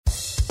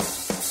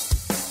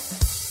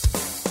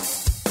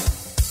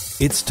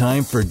It's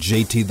time for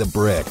JT the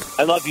Brick.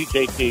 I love you,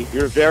 JT.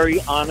 You're a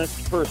very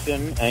honest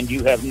person, and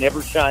you have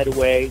never shied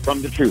away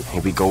from the truth.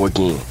 Here we go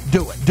again.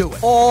 Do it.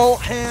 All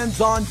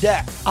hands on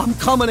deck. I'm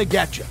coming to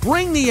get you.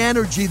 Bring the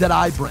energy that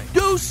I bring.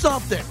 Do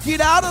something.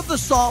 Get out of the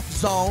soft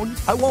zone.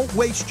 I won't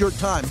waste your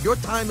time. Your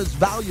time is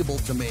valuable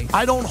to me.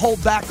 I don't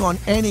hold back on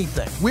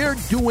anything. We're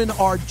doing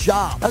our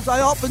job. As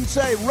I often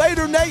say,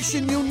 Raider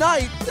Nation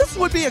unite. This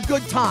would be a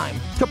good time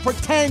to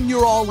pretend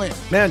you're all in.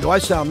 Man, do I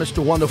sound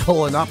Mr.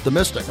 Wonderful and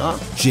optimistic, huh?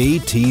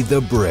 JT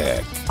the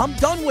Brick. I'm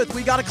done with.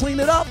 We got to clean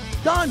it up.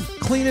 Done.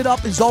 Clean it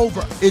up is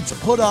over. It's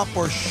put up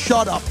or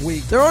shut up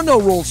week. There are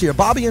no rules here.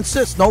 Bobby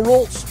insists, no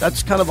rules.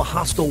 That's kind of a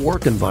hostile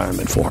work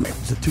environment for me.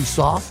 Is it too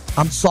soft?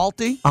 I'm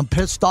salty. I'm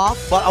pissed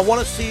off. But I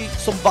want to see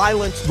some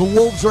violence. The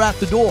wolves are at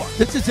the door.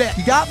 This is it.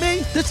 You got me?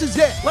 This is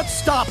it. Let's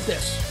stop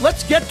this.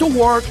 Let's get to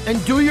work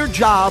and do your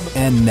job.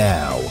 And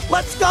now,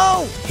 let's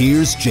go.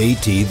 Here's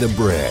JT the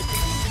Brick.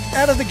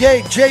 Out of the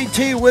gate,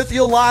 JT with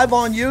you live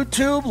on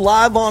YouTube,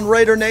 live on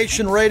Raider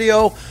Nation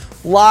Radio,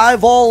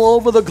 live all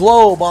over the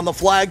globe on the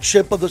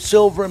flagship of the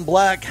Silver and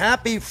Black.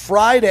 Happy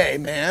Friday,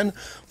 man.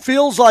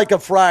 Feels like a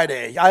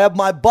Friday. I have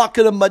my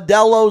bucket of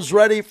Modelo's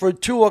ready for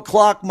 2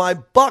 o'clock. My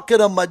bucket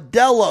of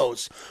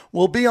Modelo's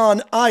will be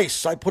on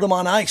ice. I put them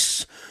on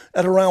ice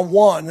at around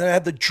 1. I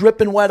have the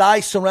dripping wet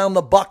ice around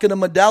the bucket of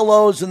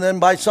Modelo's, and then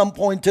by some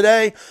point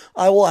today,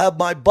 I will have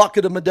my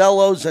bucket of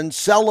Modelo's and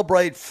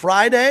celebrate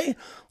Friday.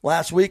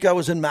 Last week I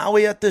was in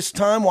Maui at this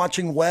time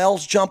watching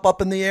whales jump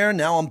up in the air.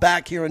 Now I'm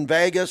back here in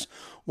Vegas.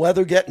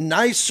 Weather getting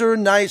nicer,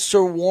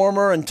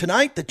 warmer. And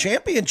tonight, the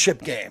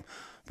championship game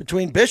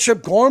between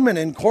Bishop Gorman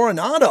and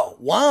Coronado.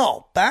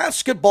 Wow,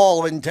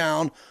 basketball in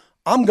town.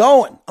 I'm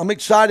going. I'm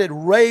excited.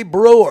 Ray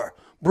Brewer,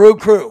 Brew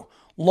Crew,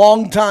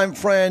 longtime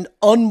friend,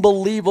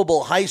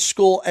 unbelievable high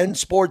school and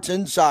sports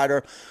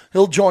insider.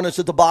 He'll join us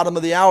at the bottom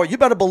of the hour. You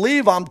better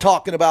believe I'm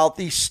talking about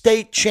the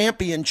state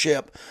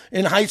championship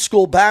in high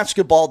school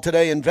basketball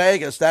today in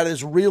Vegas. That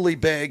is really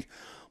big.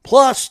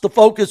 Plus, the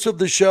focus of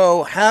the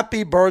show,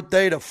 happy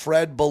birthday to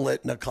Fred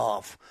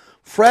Biletnikoff.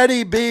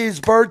 Freddie B's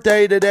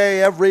birthday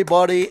today,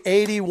 everybody,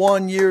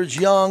 81 years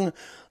young.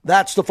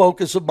 That's the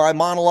focus of my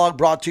monologue,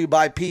 brought to you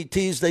by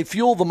PTs. They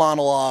fuel the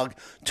monologue.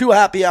 2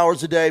 happy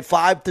hours a day,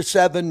 5 to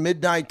 7,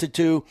 midnight to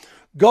 2.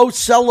 Go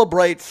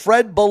celebrate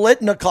Fred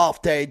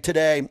Biletnikoff Day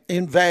today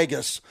in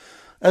Vegas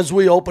as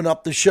we open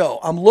up the show.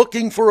 I'm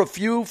looking for a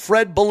few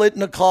Fred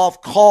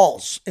Biletnikoff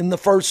calls in the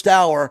first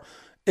hour,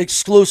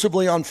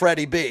 exclusively on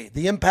Freddie B.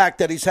 The impact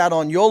that he's had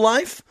on your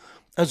life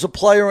as a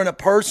player and a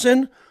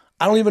person,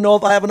 I don't even know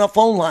if I have enough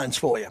phone lines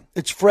for you.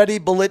 It's Freddie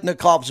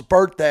Biletnikoff's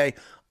birthday.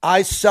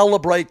 I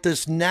celebrate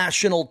this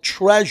national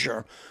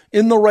treasure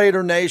in the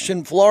Raider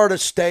Nation, Florida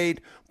State,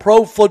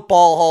 Pro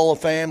Football Hall of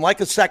Fame, like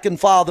a second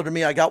father to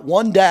me. I got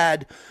one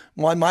dad.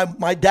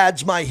 My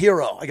dad's my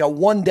hero. I got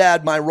one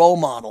dad, my role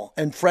model.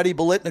 And Freddie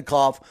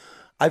Biletnikoff,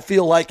 I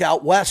feel like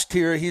out west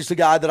here, he's the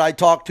guy that I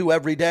talk to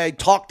every day.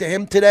 Talked to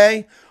him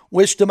today,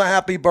 wished him a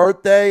happy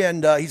birthday,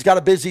 and he's got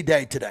a busy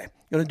day today.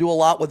 Going to do a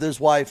lot with his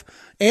wife,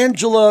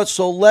 Angela.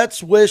 So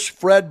let's wish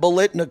Fred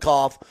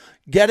Biletnikoff.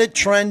 Get it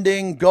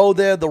trending. Go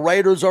there. The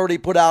Raiders already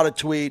put out a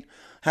tweet.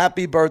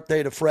 Happy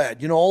birthday to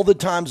Fred. You know, all the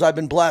times I've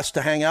been blessed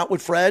to hang out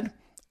with Fred,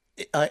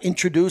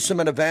 introduce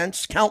him at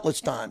events, countless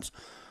times.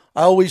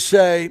 I always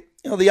say,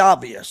 the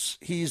obvious.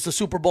 He's the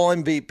Super Bowl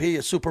MVP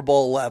of Super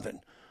Bowl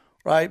 11,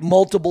 right?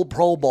 Multiple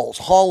Pro Bowls,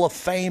 Hall of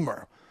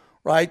Famer,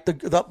 right?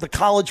 The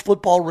college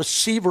football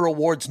receiver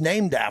awards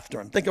named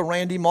after him. Think of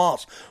Randy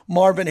Moss,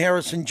 Marvin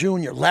Harrison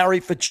Jr., Larry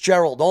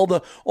Fitzgerald,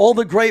 all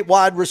the great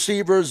wide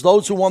receivers,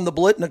 those who won the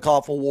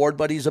Biletnikoff Award,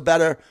 but he's a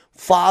better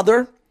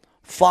father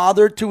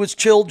to his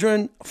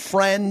children,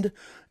 friend,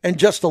 and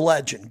just a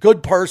legend.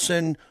 Good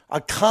person,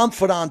 a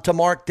confidant to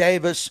Mark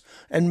Davis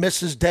and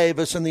Mrs.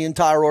 Davis and the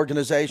entire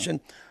organization.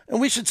 And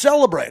we should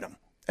celebrate him.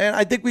 And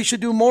I think we should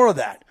do more of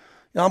that.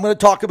 Now, I'm going to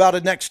talk about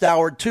it next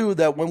hour, too,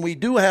 that when we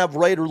do have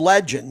Raider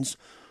legends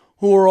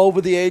who are over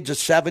the age of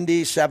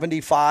 70,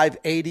 75,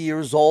 80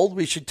 years old,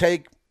 we should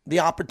take the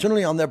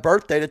opportunity on their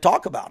birthday to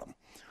talk about them,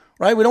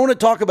 right? We don't want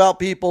to talk about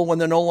people when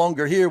they're no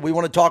longer here. We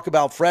want to talk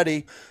about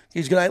Freddie.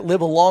 He's going to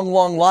live a long,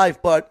 long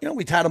life, but,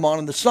 we've had him on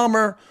in the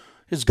summer.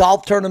 His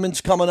golf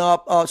tournament's coming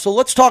up. So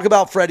let's talk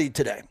about Freddie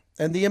today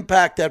and the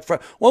impact that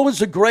what was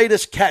the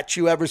greatest catch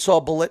you ever saw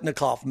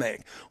Biletnikoff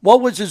make?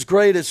 What was his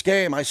greatest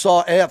game? I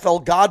saw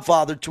AFL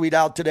Godfather tweet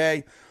out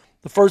today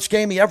the first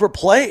game he ever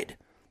played.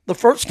 The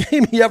first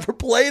game he ever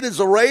played as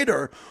a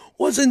Raider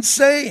was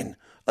insane.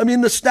 I mean,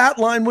 the stat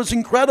line was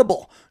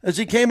incredible as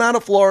he came out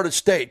of Florida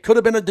State. Could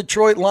have been a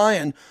Detroit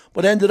Lion,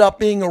 but ended up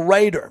being a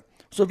Raider.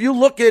 So if you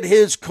look at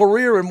his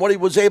career and what he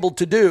was able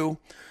to do,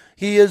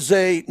 he is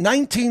a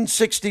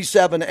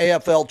 1967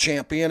 AFL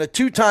champion, a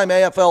 2-time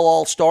AFL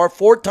All-Star,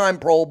 4-time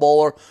Pro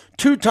Bowler,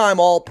 2-time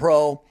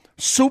All-Pro,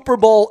 Super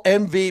Bowl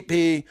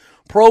MVP,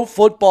 Pro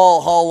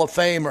Football Hall of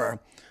Famer.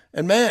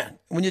 And man,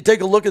 when you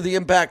take a look at the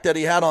impact that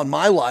he had on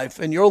my life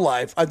and your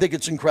life, I think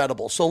it's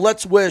incredible. So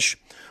let's wish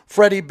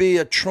Freddie B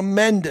a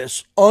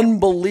tremendous,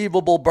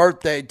 unbelievable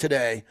birthday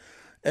today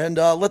And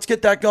let's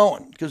get that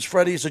going because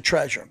Freddie's a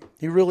treasure.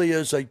 He really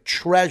is a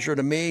treasure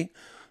to me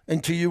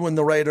and to you in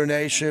the Raider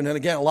Nation. And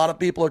again, a lot of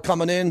people are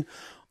coming in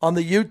on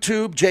the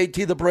YouTube,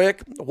 JT the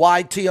Brick,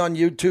 YT on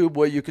YouTube,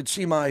 where you could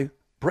see my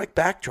brick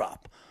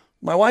backdrop.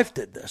 My wife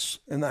did this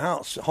in the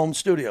house, home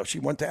studio. She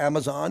went to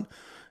Amazon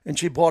and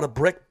she bought a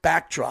brick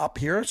backdrop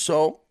here.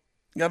 So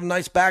got a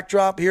nice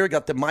backdrop here,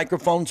 got the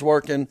microphones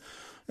working,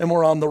 and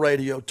we're on the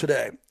radio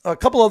today. A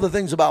couple other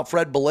things about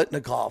Fred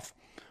Biletnikoff.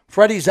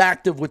 Freddie's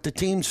active with the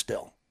team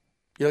still.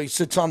 You know, he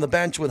sits on the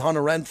bench with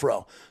Hunter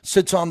Renfroe,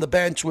 sits on the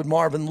bench with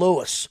Marvin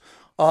Lewis.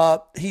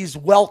 He's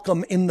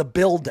welcome in the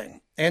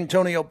building.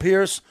 Antonio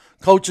Pierce,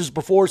 coaches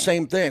before,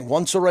 same thing.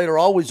 Once a Raider,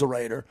 always a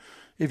Raider.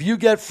 If you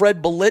get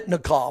Fred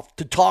Biletnikoff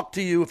to talk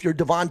to you, if you're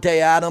Devontae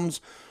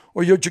Adams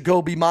or you're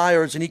Jacoby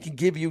Myers, and he can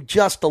give you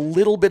just a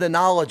little bit of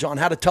knowledge on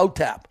how to toe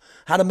tap,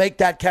 how to make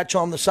that catch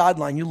on the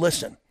sideline, you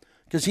listen.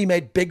 Because he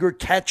made bigger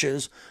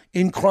catches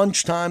in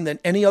crunch time than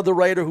any other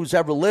Raider who's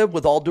ever lived,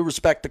 with all due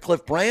respect to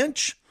Cliff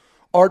Branch,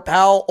 Art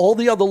Powell, all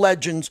the other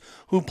legends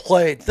who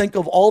played. Think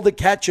of all the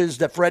catches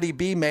that Freddie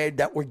B made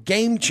that were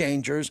game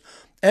changers.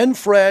 And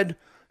Fred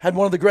had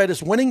one of the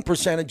greatest winning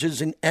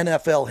percentages in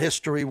NFL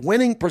history,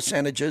 winning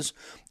percentages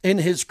in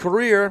his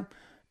career,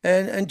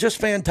 and just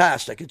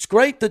fantastic. It's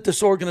great that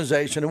this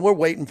organization, and we're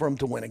waiting for him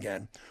to win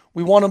again.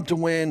 We want him to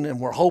win, and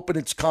we're hoping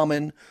it's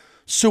coming.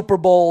 Super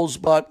Bowls,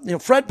 but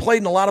Fred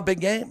played in a lot of big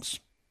games,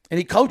 and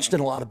he coached in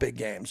a lot of big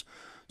games.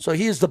 So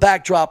he is the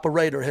backdrop of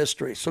Raider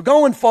history. So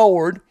going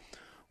forward,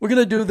 we're going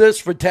to do this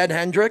for Ted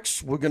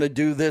Hendricks. We're going to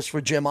do this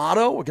for Jim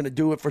Otto. We're going to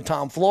do it for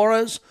Tom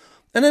Flores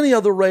and any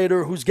other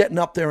Raider who's getting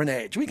up there in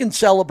age. We can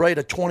celebrate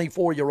a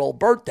 24-year-old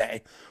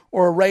birthday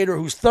or a Raider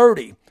who's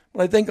 30.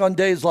 But I think on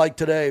days like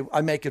today,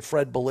 I make it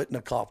Fred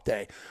Biletnikoff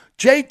Day.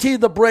 JT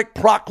the Brick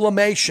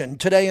proclamation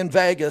today in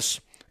Vegas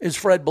is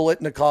Fred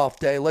Biletnikoff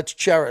Day. Let's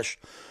cherish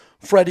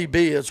Freddie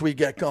B as we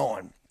get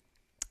going.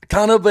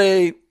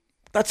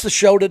 That's the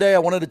show today. I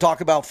wanted to talk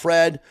about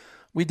Fred.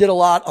 We did a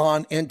lot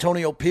on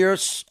Antonio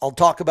Pierce. I'll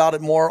talk about it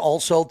more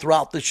also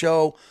throughout the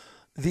show.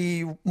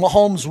 The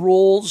Mahomes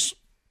rules,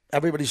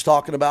 everybody's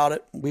talking about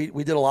it. We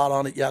did a lot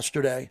on it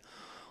yesterday.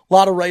 A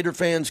lot of Raider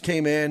fans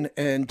came in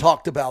and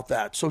talked about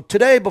that. So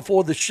today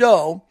before the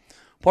show,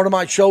 part of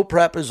my show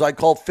prep is I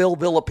called Phil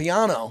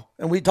Villapiano,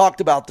 and we talked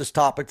about this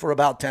topic for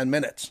about 10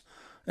 minutes.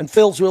 And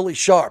Phil's really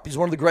sharp. He's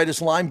one of the greatest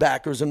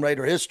linebackers in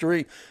Raider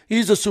history.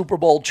 He's a Super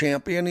Bowl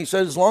champion. He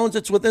says as long as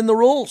it's within the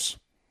rules.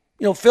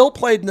 Phil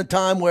played in the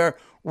time where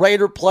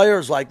Raider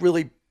players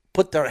really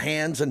put their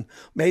hands and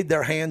made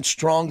their hands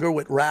stronger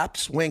with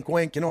wraps. Wink,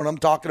 wink. You know what I'm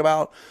talking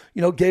about?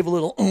 Gave a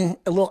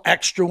little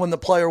extra when the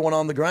player went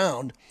on the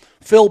ground.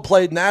 Phil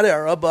played in that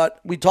era,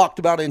 but we talked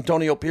about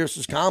Antonio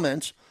Pierce's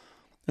comments.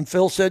 And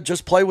Phil said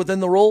just play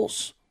within the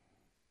rules.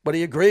 But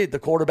he agreed the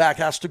quarterback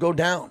has to go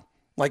down,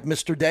 like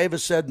Mr.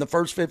 Davis said in the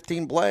first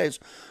 15 plays,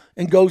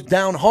 and goes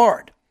down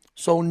hard.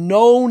 So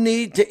no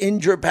need to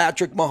injure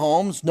Patrick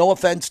Mahomes. No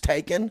offense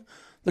taken.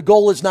 The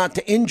goal is not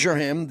to injure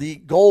him. The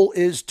goal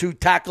is to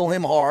tackle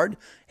him hard,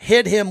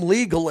 hit him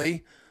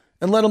legally,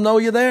 and let him know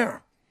you're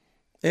there.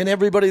 And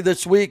everybody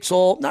this week,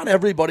 so not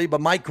everybody, but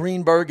Mike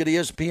Greenberg at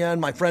ESPN,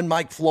 my friend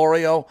Mike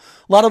Florio,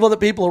 a lot of other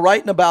people are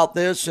writing about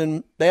this,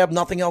 and they have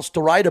nothing else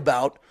to write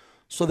about,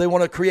 so they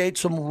want to create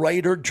some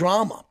Raider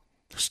drama.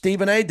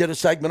 Stephen A. did a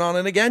segment on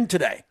it again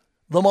today,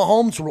 the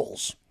Mahomes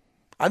rules.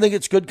 I think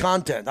it's good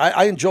content.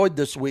 I enjoyed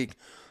this week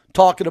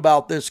talking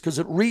about this because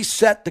it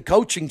reset the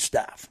coaching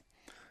staff.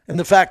 And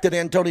the fact that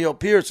Antonio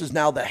Pierce is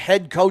now the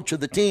head coach of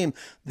the team,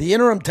 the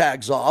interim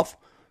tag's off,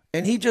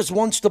 and he just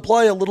wants to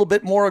play a little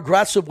bit more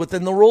aggressive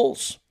within the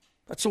rules.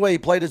 That's the way he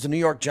played as a New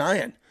York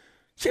Giant.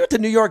 See what the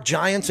New York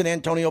Giants and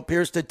Antonio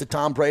Pierce did to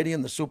Tom Brady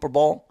in the Super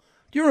Bowl?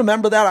 Do you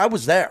remember that? I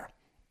was there.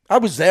 I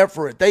was there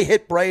for it. They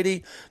hit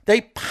Brady.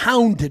 They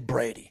pounded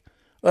Brady.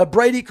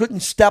 Brady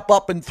couldn't step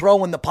up and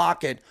throw in the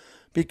pocket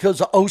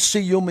because of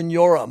O.C.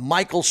 Umenyiora,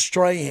 Michael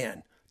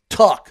Strahan,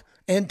 Tuck,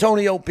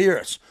 Antonio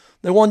Pierce.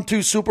 They won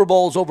 2 Super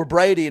Bowls over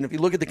Brady, and if you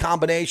look at the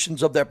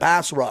combinations of their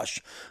pass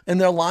rush and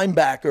their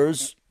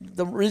linebackers,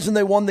 the reason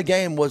they won the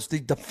game was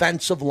the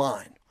defensive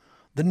line.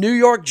 The New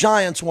York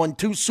Giants won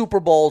 2 Super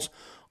Bowls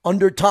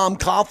under Tom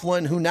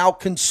Coughlin, who now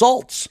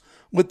consults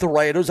with the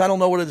Raiders. I don't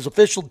know what his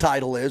official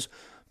title is,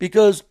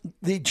 because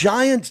the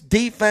Giants'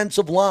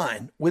 defensive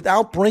line,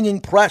 without bringing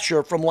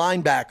pressure from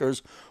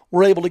linebackers,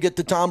 were able to get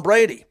to Tom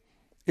Brady.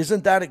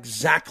 Isn't that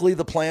exactly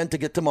the plan to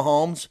get to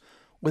Mahomes?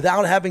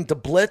 Without having to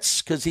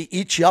blitz, because he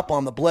eats you up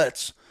on the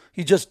blitz.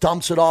 He just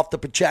dumps it off to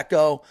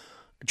Pacheco.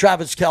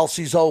 Travis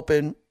Kelce's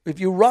open. If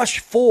you rush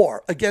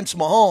 4 against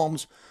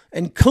Mahomes,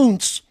 and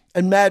Kuntz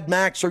and Mad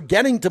Max are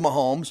getting to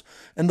Mahomes,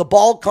 and the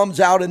ball comes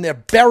out and they're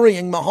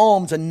burying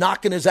Mahomes and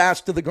knocking his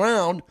ass to the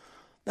ground,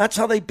 that's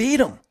how they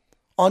beat him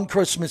on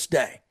Christmas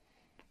Day.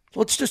 So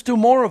let's just do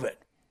more of it.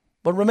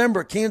 But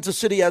remember, Kansas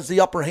City has the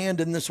upper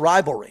hand in this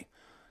rivalry.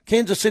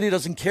 Kansas City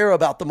doesn't care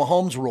about the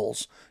Mahomes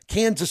rules.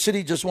 Kansas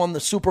City just won the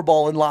Super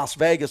Bowl in Las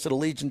Vegas at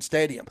Allegiant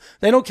Stadium.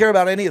 They don't care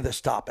about any of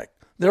this topic.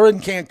 They're in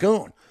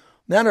Cancun.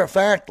 Matter of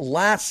fact,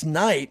 last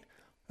night,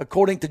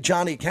 according to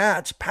Johnny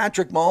Katz,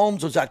 Patrick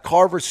Mahomes was at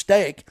Carver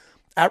Steak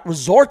at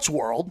Resorts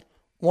World,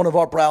 one of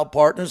our proud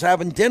partners,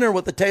 having dinner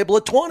with a table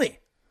of 20.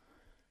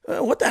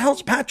 What the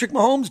hell's Patrick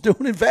Mahomes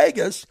doing in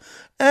Vegas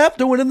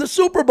after winning the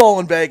Super Bowl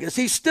in Vegas?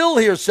 He's still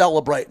here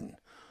celebrating.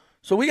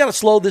 So we got to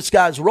slow this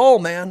guy's roll,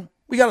 man.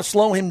 We got to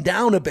slow him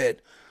down a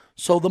bit.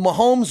 So the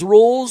Mahomes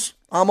rules,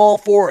 I'm all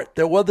for it.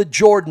 There were the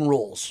Jordan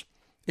rules.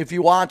 If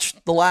you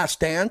watched The Last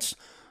Dance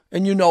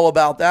and you know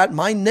about that,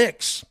 my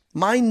Knicks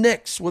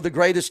were the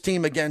greatest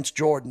team against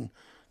Jordan.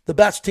 The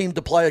best team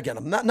to play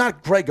against him.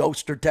 Not Greg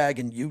Ostertag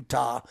in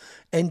Utah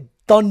and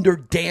Thunder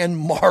Dan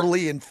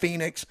Marley in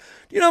Phoenix.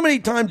 Do you know how many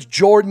times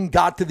Jordan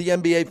got to the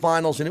NBA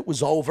Finals and it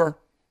was over?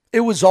 It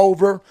was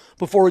over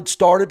before it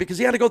started because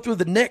he had to go through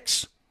the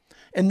Knicks.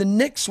 And the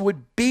Knicks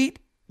would beat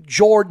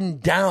Jordan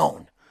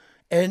down.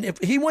 And if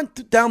he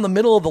went down the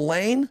middle of the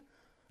lane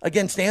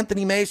against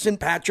Anthony Mason,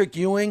 Patrick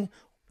Ewing,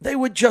 they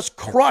would just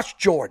crush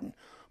Jordan.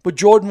 But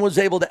Jordan was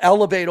able to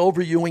elevate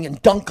over Ewing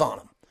and dunk on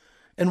him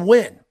and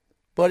win.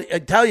 But I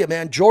tell you,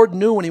 man, Jordan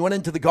knew when he went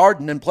into the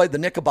Garden and played the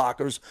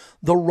Knickerbockers,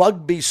 the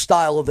rugby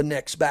style of the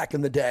Knicks back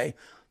in the day,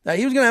 that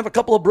he was going to have a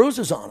couple of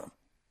bruises on him.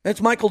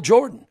 It's Michael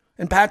Jordan.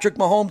 And Patrick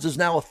Mahomes is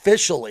now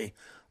officially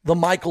the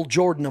Michael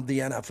Jordan of the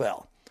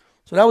NFL.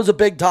 So that was a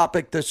big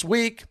topic this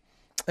week.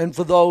 And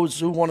for those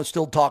who want to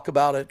still talk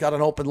about it, got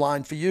an open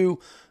line for you.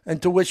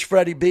 And to wish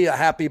Freddie B a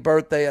happy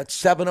birthday at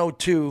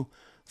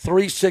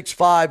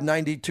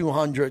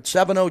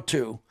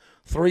 702-365-9200.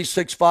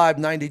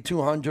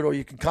 702-365-9200. Or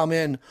you can come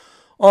in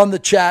on the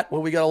chat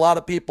where we got a lot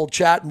of people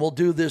chatting. We'll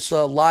do this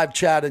live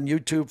chat on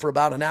YouTube for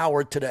about an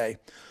hour today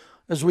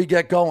as we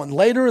get going.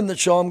 Later in the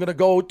show, I'm going to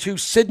go to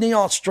Sydney,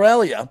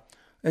 Australia,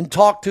 and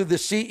talk to the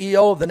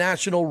CEO of the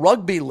National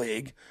Rugby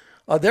League.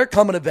 They're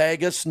coming to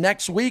Vegas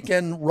next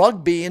weekend,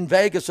 rugby in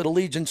Vegas at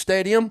Allegiant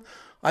Stadium.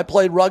 I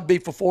played rugby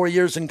for 4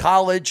 years in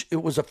college.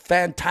 It was a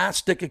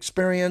fantastic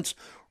experience.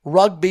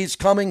 Rugby's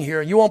coming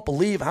here. You won't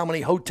believe how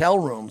many hotel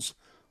rooms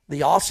the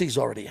Aussies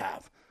already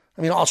have.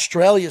 I mean,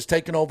 Australia's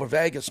taken over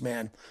Vegas,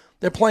 man.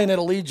 They're playing at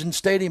Allegiant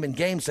Stadium in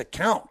games that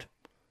count,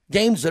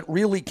 games that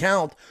really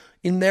count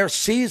in their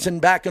season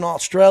back in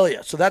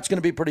Australia. So that's going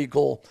to be pretty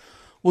cool.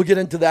 We'll get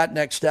into that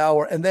next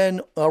hour. And then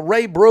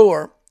Ray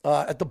Brewer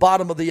at the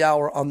bottom of the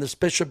hour on this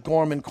Bishop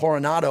Gorman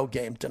Coronado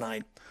game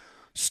tonight.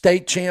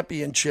 State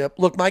championship.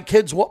 Look, my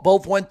kids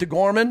both went to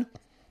Gorman.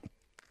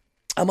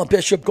 I'm a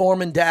Bishop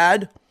Gorman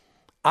dad.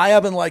 I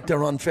haven't liked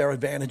their unfair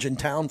advantage in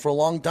town for a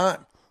long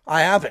time.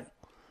 I haven't.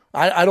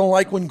 I don't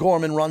like when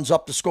Gorman runs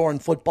up the score in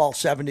football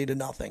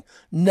 70-0.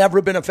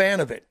 Never been a fan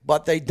of it.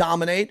 But they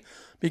dominate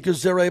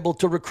because they're able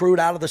to recruit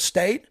out of the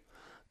state.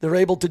 They're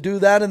able to do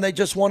that, and they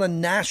just won a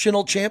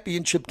national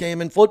championship game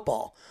in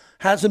football.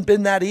 Hasn't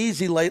been that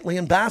easy lately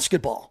in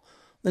basketball.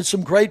 There's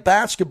some great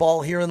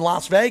basketball here in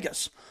Las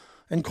Vegas.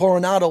 And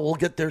Coronado will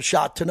get their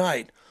shot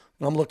tonight.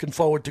 And I'm looking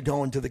forward to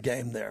going to the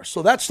game there.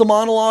 So that's the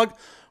monologue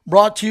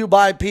brought to you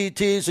by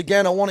PTs.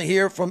 Again, I want to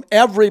hear from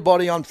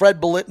everybody on Fred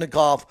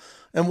Biletnikoff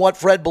and what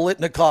Fred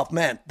Biletnikoff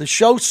meant. The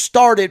show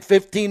started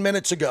 15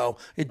 minutes ago.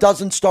 It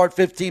doesn't start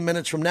 15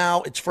 minutes from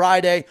now. It's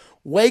Friday.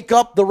 Wake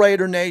up the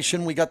Raider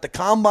Nation. We got the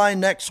Combine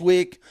next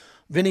week.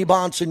 Vinny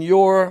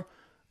Bonsignore,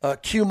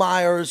 Q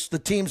Myers. The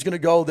team's going to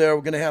go there.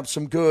 We're going to have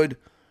some good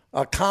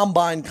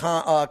Combine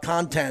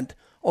content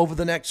over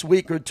the next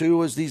week or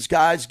two as these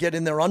guys get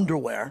in their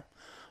underwear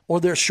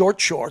or their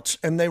short shorts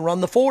and they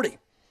run the 40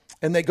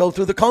 and they go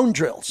through the cone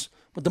drills.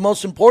 But the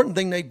most important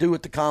thing they do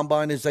at the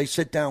Combine is they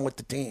sit down with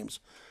the teams.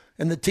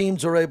 And the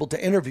teams are able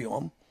to interview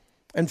them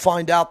and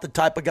find out the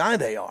type of guy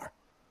they are.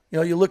 You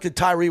know, you look at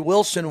Tyree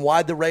Wilson,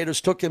 why the Raiders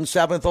took him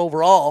 7th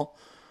overall.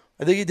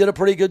 I think he did a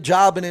pretty good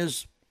job in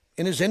his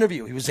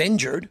interview. He was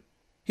injured.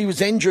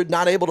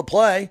 Not able to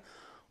play.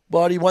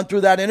 But he went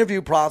through that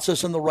interview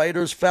process, and the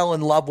Raiders fell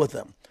in love with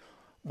him.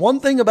 One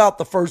thing about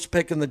the first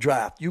pick in the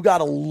draft, you got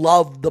to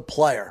love the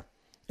player.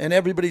 And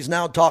everybody's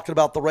now talking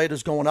about the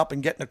Raiders going up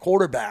and getting a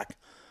quarterback.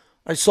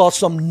 I saw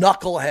some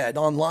knucklehead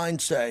online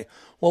say,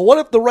 well, what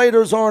if the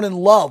Raiders aren't in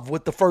love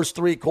with the first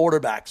 3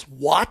 quarterbacks?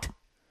 What?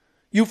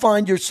 You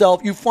find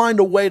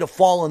a way to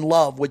fall in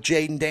love with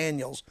Jaden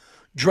Daniels,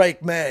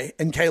 Drake May,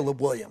 and Caleb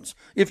Williams.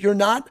 If you're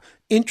not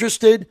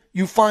interested,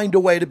 you find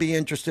a way to be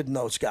interested in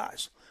those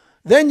guys.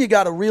 Then you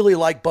got to really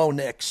like Bo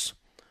Nix,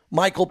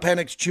 Michael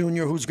Penix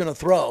Jr., who's going to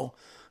throw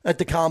at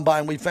the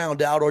Combine, we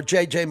found out, or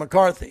J.J.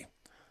 McCarthy.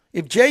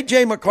 If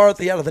J.J.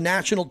 McCarthy out of the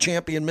national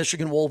champion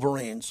Michigan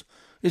Wolverines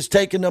is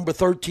taken number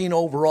 13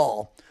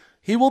 overall,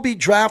 he will be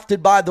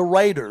drafted by the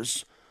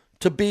Raiders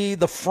to be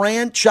the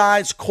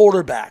franchise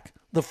quarterback,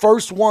 the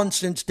first one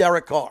since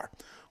Derek Carr.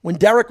 When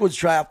Derek was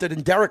drafted,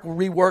 and Derek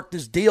reworked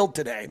his deal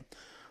today,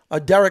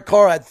 Derek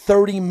Carr had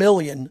 $30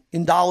 million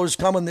in dollars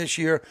coming this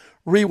year,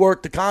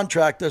 reworked the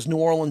contract as New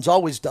Orleans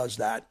always does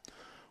that.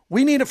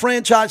 We need a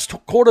franchise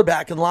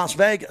quarterback in Las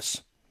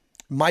Vegas.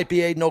 Might be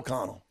Aiden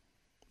O'Connell.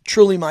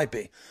 Truly might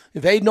be.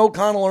 If Aiden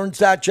O'Connell earns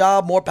that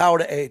job, more power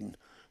to Aiden.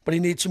 But he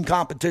needs some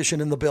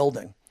competition in the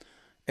building.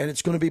 And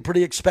it's going to be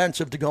pretty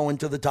expensive to go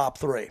into the top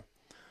 3.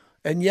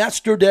 And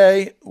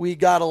yesterday, we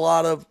got a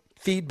lot of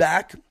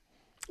feedback,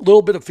 A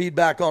little bit of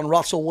feedback on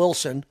Russell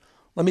Wilson.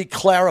 Let me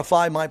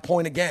clarify my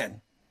point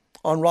again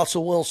on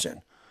Russell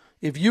Wilson.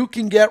 If you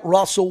can get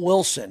Russell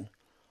Wilson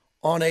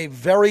on a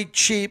very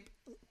cheap,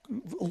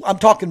 I'm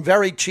talking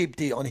very cheap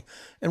deal,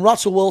 and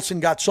Russell Wilson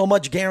got so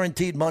much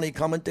guaranteed money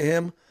coming to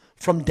him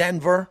from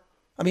Denver,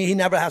 I mean, he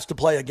never has to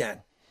play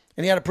again.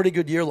 And he had a pretty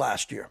good year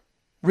last year.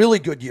 Really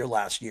good year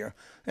last year.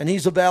 And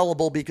he's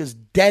available because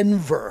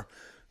Denver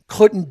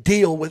couldn't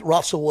deal with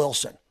Russell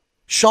Wilson.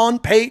 Sean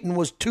Payton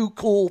was too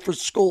cool for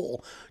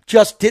school.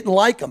 Just didn't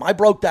like him. I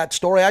broke that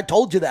story. I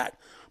told you that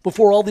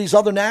before all these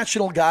other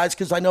national guys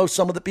because I know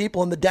some of the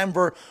people in the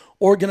Denver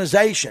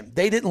organization.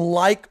 They didn't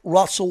like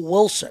Russell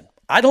Wilson.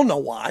 I don't know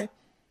why.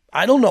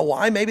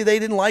 Maybe they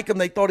didn't like him.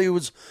 They thought he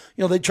was,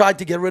 they tried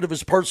to get rid of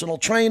his personal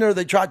trainer.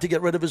 They tried to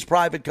get rid of his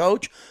private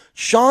coach.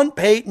 Sean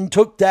Payton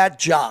took that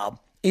job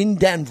in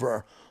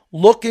Denver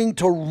looking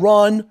to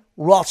run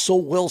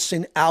Russell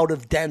Wilson out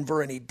of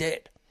Denver, and he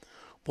did.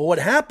 But what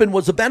happened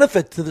was a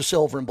benefit to the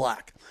Silver and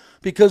Black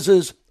because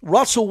as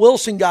Russell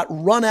Wilson got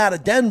run out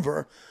of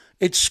Denver,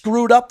 it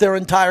screwed up their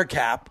entire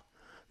cap.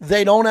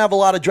 They don't have a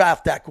lot of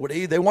draft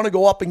equity. They want to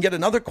go up and get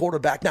another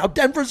quarterback. Now,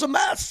 Denver's a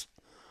mess.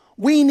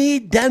 We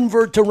need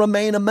Denver to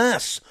remain a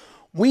mess.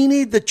 We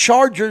need the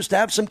Chargers to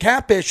have some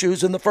cap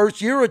issues in the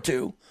first year or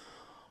two.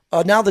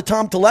 Now that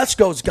Tom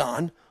Telesco's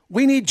gone,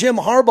 we need Jim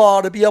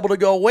Harbaugh to be able to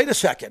go, wait a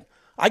second,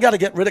 I got to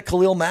get rid of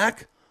Khalil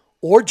Mack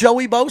or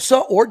Joey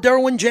Bosa or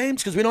Derwin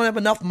James because we don't have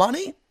enough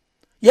money?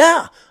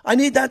 Yeah, I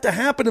need that to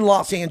happen in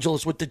Los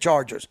Angeles with the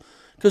Chargers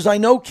because I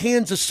know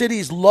Kansas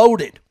City's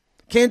loaded.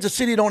 Kansas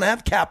City don't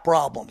have cap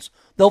problems.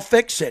 They'll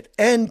fix it.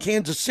 And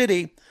Kansas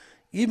City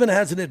even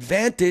has an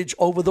advantage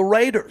over the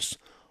Raiders.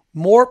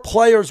 More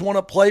players want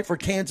to play for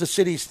Kansas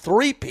City's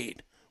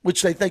three-peat,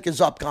 which they think is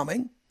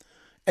upcoming,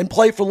 and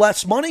play for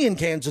less money in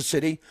Kansas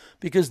City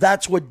because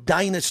that's what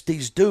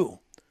dynasties do.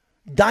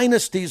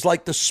 Dynasties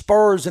like the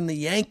Spurs and the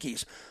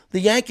Yankees.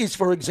 The Yankees,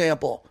 for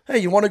example, hey,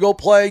 you want to go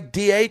play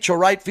DH or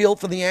right field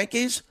for the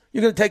Yankees?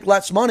 You're going to take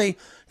less money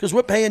because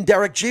we're paying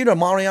Derek Jeter,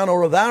 Mariano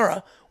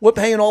Rivera. We're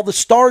paying all the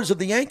stars of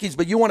the Yankees,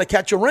 but you want to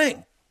catch a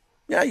ring.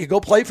 Yeah, you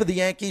go play for the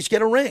Yankees,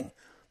 get a ring.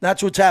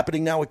 That's what's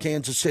happening now with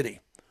Kansas City.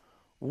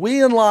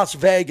 We in Las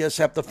Vegas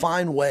have to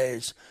find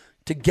ways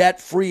to get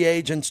free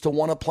agents to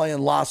want to play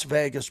in Las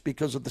Vegas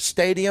because of the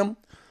stadium,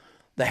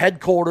 the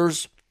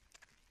headquarters,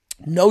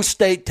 no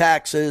state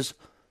taxes,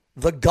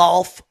 the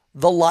golf,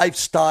 the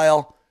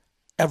lifestyle,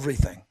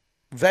 everything.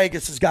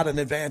 Vegas has got an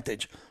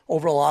advantage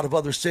over a lot of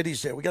other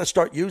cities there. We got to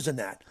start using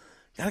that.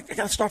 I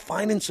got to start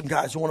finding some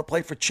guys who want to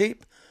play for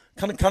cheap,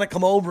 kind of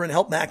come over and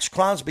help Max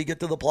Crosby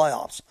get to the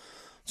playoffs.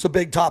 It's a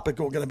big topic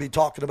we're going to be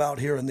talking about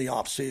here in the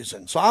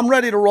offseason. So I'm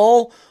ready to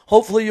roll.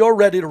 Hopefully you're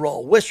ready to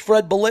roll. Wish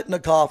Fred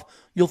Bolitnikoff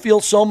you'll feel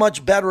so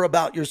much better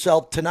about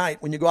yourself tonight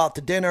when you go out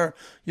to dinner,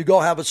 you go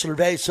have a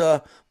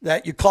cerveza,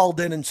 that you called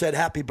in and said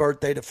happy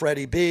birthday to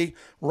Freddie B.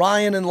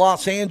 Ryan in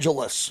Los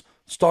Angeles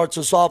starts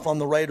us off on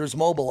the Raiders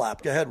mobile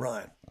app. Go ahead,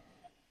 Ryan.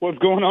 What's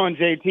going on,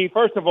 JT?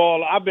 First of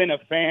all, I've been a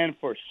fan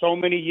for so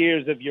many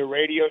years of your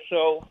radio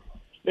show.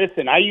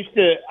 Listen, I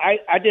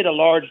did a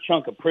large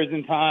chunk of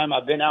prison time.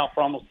 I've been out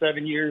for almost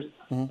 7 years.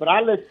 Mm-hmm. But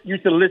I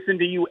used to listen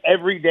to you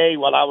every day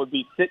while I would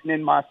be sitting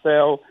in my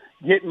cell,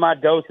 getting my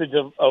dosage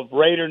of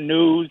Raider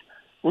news.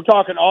 We're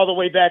talking all the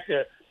way back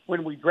to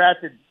when we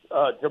drafted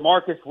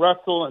Jamarcus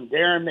Russell and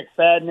Darren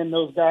McFadden and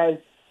those guys.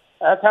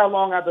 That's how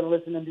long I've been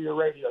listening to your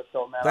radio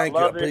show, man. Thank you.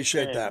 I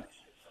appreciate that.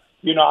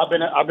 You know, I've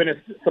been a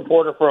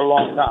supporter for a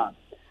long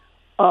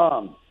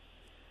time.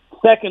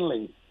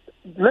 Secondly,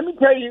 let me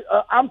tell you,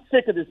 I'm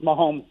sick of this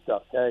Mahomes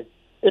stuff. Okay,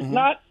 it's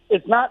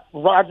not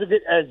Roger,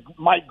 as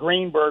Mike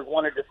Greenberg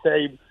wanted to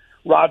say.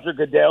 Roger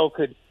Goodell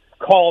could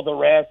call the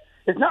rest.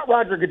 It's not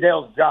Roger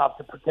Goodell's job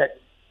to protect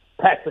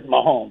Patrick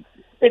Mahomes.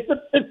 It's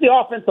the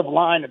offensive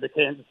line of the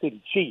Kansas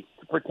City Chiefs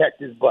to protect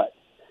his butt.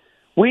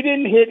 We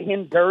didn't hit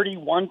him dirty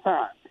one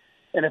time.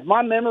 And if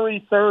my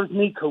memory serves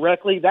me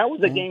correctly, that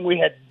was a game we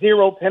had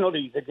 0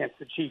 penalties against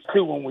the Chiefs,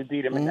 too, when we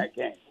beat them in that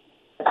game.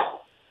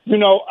 You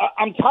know,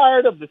 I'm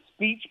tired of the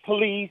speech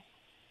police,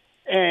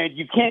 and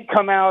you can't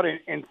come out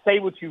and say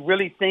what you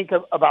really think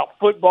about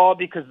football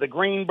because the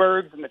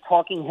Greenbergs and the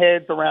talking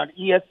heads around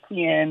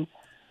ESPN,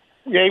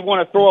 they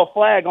want to throw a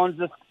flag on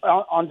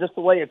just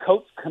the way a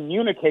coach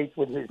communicates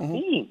with his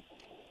team.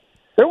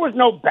 There was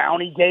no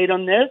bounty gate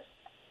on this.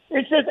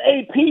 It's just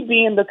AP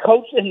being the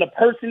coach and the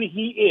person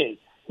he is.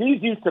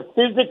 He's used to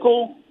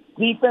physical,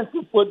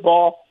 defensive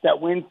football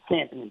that wins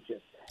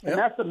championships. And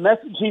that's the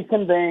message he's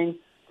conveying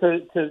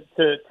to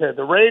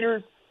the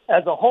Raiders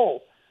as a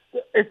whole.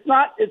 We're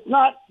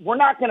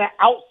not going to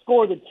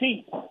outscore the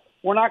Chiefs.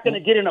 We're not going to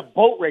get in a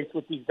boat race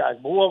with these guys.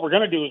 But what we're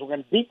going to do is we're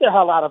going to beat the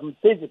hell out of them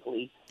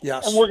physically,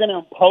 and we're going to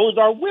impose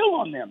our will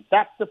on them.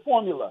 That's the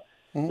formula.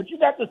 But you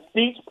got the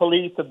speech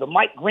police of the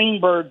Mike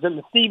Greenbergs and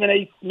the Stephen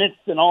A. Smiths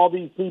and all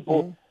these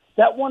people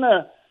that want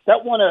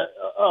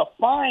to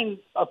find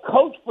a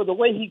coach for the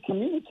way he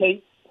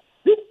communicates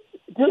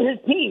to his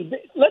team.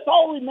 Let's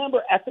all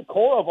remember, at the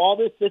core of all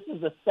this, this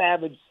is a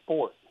savage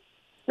sport.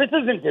 This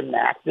isn't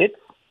gymnastics.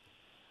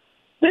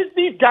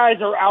 These guys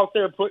are out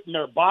there putting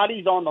their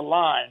bodies on the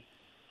line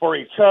for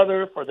each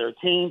other, for their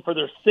team, for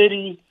their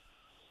city,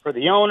 for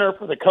the owner,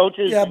 for the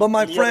coaches. Yeah, but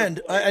my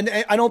friend,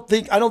 I don't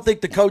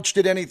think the coach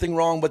did anything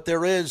wrong, but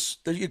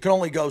you can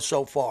only go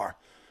so far.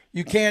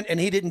 You can't, and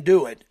he didn't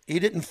do it. He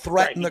didn't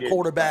threaten the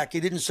quarterback.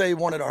 He didn't say he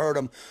wanted to hurt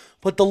him.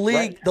 But the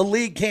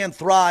league can't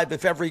thrive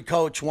if every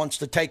coach wants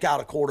to take out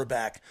a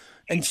quarterback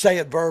and say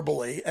it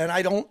verbally. And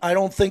I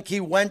don't think he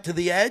went to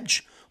the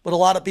edge, but a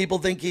lot of people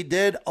think he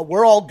did.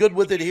 We're all good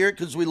with it here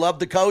because we love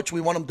the coach.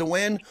 We want him to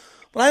win.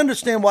 But I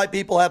understand why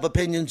people have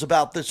opinions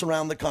about this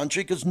around the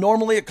country because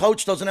normally a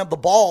coach doesn't have the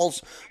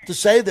balls to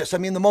say this. I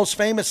mean, the most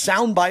famous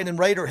soundbite in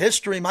Raider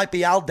history might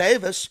be Al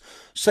Davis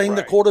saying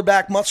the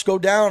quarterback must go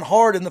down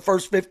hard in the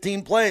first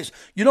 15 plays.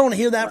 You don't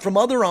hear that from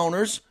other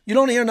owners. You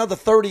don't hear another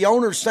 30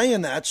 owners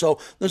saying that. So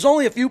there's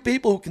only a few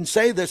people who can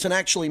say this and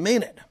actually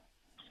mean it.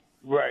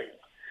 Right.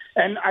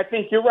 And I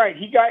think you're right.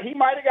 He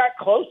might have got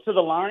close to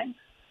the line,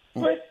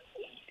 but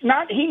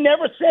he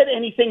never said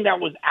anything that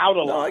was out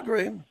of line. No, I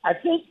agree. I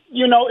think,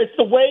 it's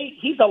the way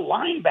he's a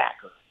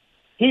linebacker.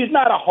 He's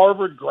not a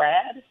Harvard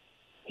grad.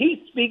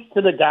 He speaks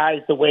to the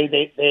guys the way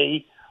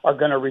they are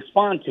going to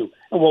respond to.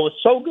 And what was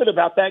so good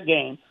about that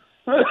game,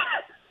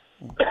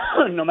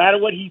 no matter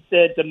what he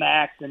said to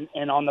Max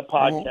and on the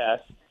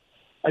podcast,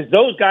 is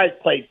those guys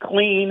played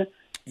clean,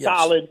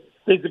 solid,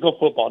 physical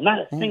football. Not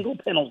a single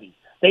penalty.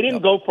 They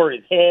didn't go for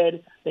his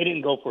head. They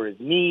didn't go for his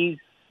knees.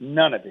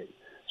 None of it.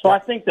 So I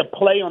think the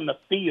play on the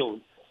field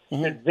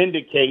should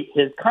vindicate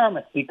his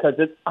comments because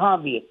it's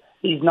obvious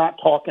he's not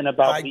talking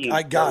about being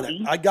I got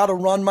it. I got to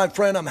run, my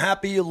friend. I'm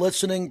happy you're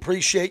listening.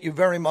 Appreciate you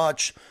very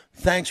much.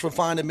 Thanks for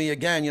finding me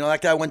again.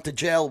 That guy went to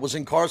jail, was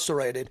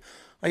incarcerated.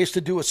 I used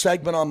to do a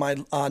segment on my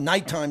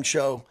nighttime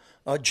show,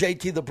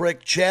 JT the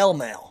Brick Jail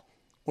Mail,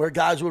 where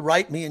guys would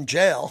write me in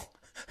jail,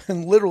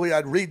 and literally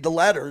I'd read the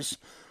letters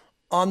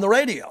on the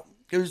radio.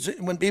 Because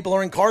when people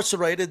are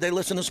incarcerated, they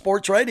listen to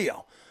sports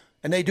radio,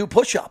 and they do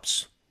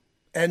push-ups.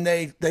 And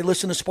they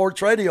listen to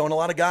sports radio. And a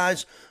lot of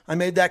guys I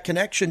made that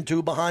connection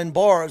to behind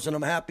bars, and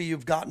I'm happy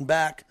you've gotten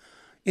back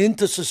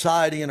into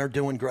society and are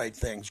doing great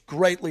things.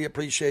 Greatly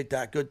appreciate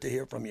that. Good to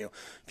hear from you.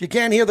 If you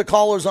can't hear the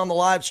callers on the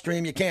live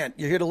stream, you can't.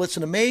 You're here to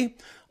listen to me.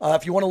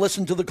 If you want to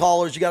listen to the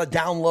callers, you got to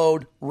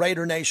download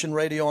Raider Nation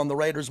Radio on the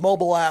Raiders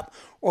mobile app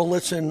or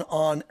listen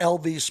on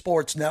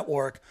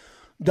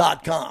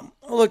lvsportsnetwork.com.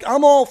 Look,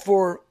 I'm all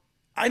for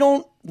 – I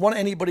don't want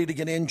anybody to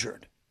get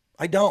injured.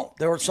 I don't.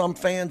 There are some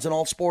fans in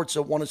all sports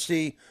that want to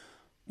see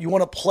you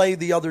want to play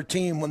the other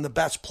team when the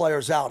best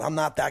player's out. I'm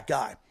not that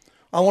guy.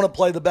 I want to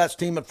play the best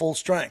team at full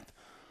strength.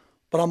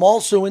 But I'm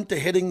also into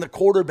hitting the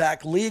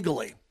quarterback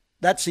legally.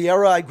 That's the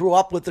era I grew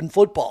up with in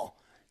football.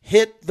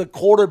 Hit the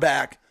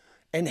quarterback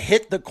and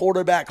hit the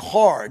quarterback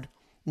hard,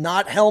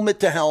 not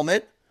helmet to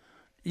helmet.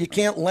 You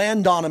can't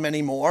land on him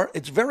anymore.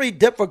 It's very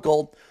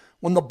difficult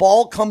when the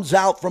ball comes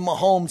out from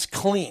Mahomes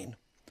clean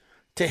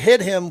to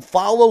hit him,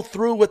 follow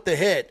through with the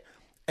hit,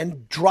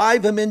 and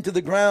drive him into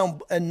the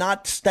ground and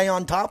not stay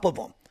on top of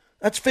him.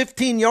 That's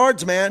 15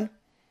 yards, man.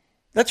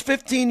 That's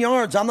 15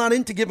 yards. I'm not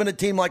into giving a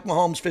team like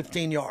Mahomes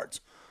 15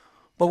 yards.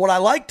 But what I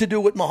like to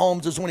do with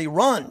Mahomes is when he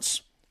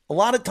runs. A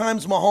lot of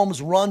times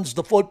Mahomes runs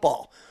the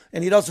football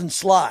and he doesn't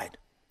slide.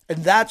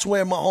 And that's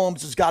where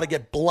Mahomes has got to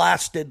get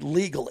blasted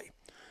legally.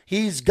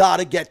 He's got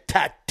to get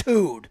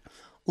tattooed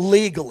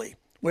legally.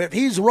 Where if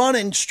he's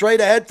running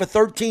straight ahead for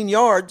 13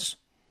 yards,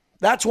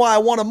 that's why I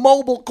want a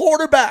mobile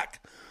quarterback.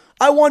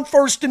 I want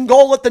first and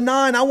goal at the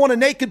 9. I want a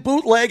naked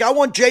bootleg. I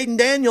want Jaden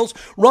Daniels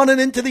running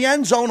into the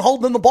end zone,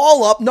 holding the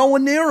ball up, no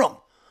one near him.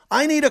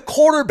 I need a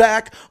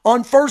quarterback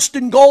on first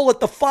and goal at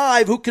the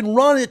 5 who can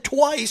run it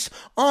twice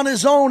on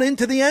his own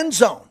into the end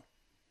zone.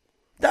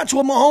 That's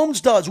what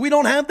Mahomes does. We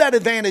don't have that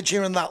advantage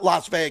here in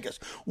Las Vegas.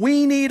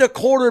 We need a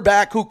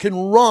quarterback who can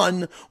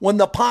run when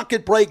the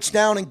pocket breaks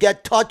down and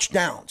get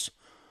touchdowns.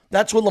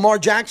 That's what Lamar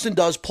Jackson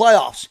does,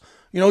 playoffs.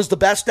 Who's the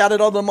best at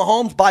it other than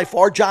Mahomes? By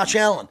far, Josh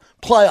Allen,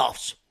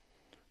 playoffs.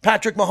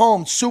 Patrick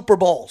Mahomes, Super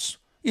Bowls.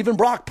 Even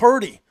Brock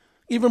Purdy.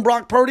 Even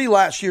Brock Purdy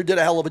last year did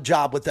a hell of a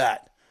job with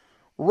that.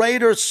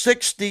 Raider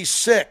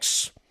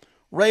 66.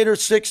 Raider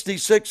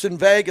 66 in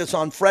Vegas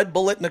on Fred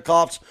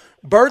Biletnikoff's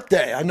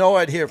birthday. I know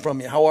I'd hear from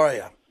you. How are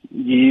you?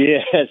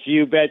 Yes,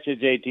 you betcha,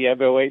 JT. I've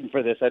been waiting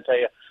for this. I tell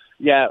you.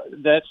 Yeah,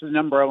 that's the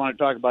number I want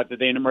to talk about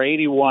today, number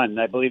 81.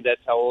 I believe that's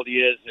how old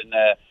he is.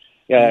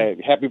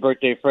 And happy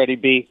birthday, Freddie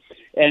B.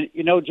 And,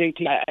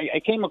 JT,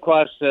 I came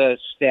across a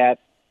stat,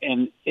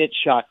 and it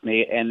shocked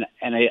me, and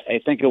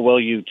I think it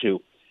will you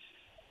too.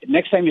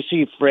 Next time you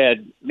see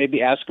Fred,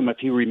 maybe ask him if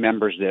he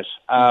remembers this,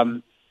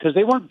 because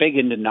they weren't big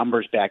into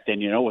numbers back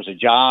then. It was a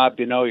job.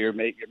 You're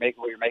making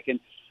what you're making.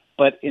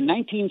 But in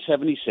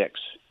 1976,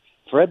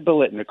 Fred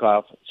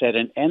Biletnikoff set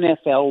an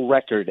NFL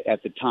record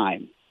at the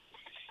time.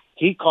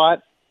 He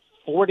caught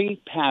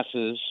 40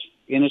 passes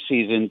in a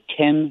season,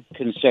 10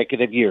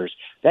 consecutive years.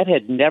 That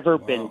had never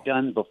been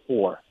done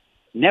before.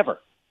 Never.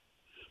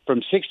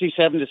 From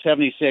 67 to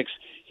 76,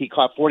 he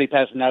caught 40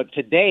 passes. Now,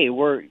 today,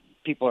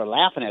 people are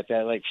laughing at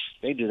that, like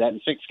they do that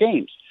in 6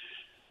 games.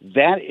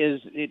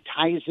 It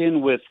ties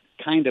in with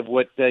kind of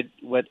what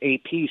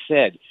AP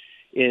said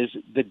is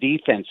the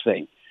defense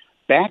thing.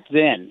 Back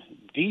then,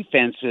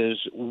 defenses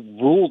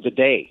ruled the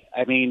day.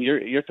 I mean,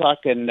 you're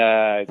talking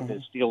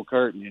the steel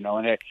curtain,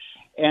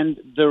 and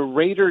the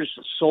Raiders'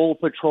 Soul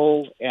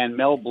Patrol and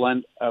Mel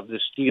Blount of the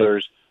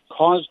Steelers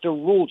caused a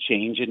rule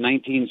change in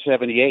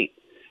 1978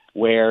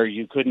 where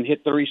you couldn't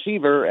hit the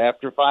receiver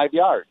after 5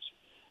 yards.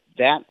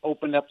 That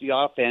opened up the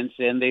offense,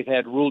 and they've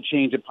had rule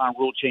change upon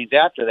rule change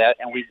after that,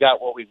 and we've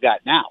got what we've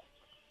got now.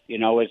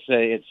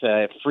 It's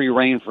a free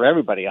reign for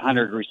everybody.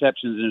 100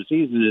 receptions in a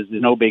season is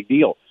no big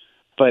deal.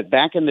 But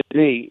back in the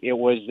day, it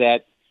was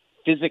that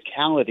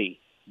physicality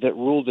that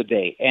ruled the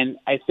day. And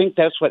I think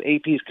that's what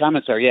AP's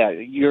comments are. Yeah,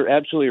 you're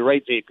absolutely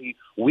right, JP.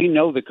 We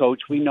know the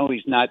coach. We know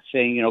he's not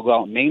saying, go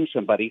out and name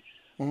somebody.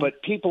 Mm-hmm.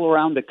 But people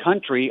around the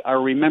country are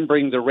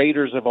remembering the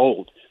Raiders of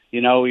old.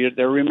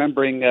 They're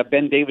remembering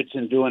Ben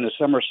Davidson doing a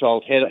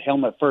somersault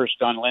helmet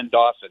first on Len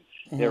Dawson.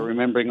 Mm-hmm. They're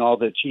remembering all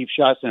the cheap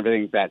shots and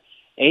everything like that.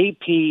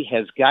 AP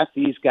has got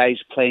these guys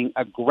playing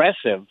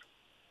aggressive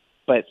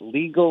but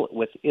legal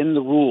within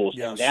the rules.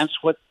 Yes. And that's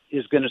what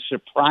is going to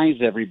surprise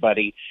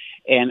everybody.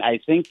 And I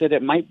think that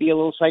it might be a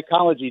little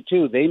psychology,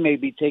 too. They may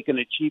be taking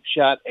a cheap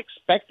shot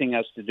expecting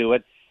us to do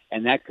it,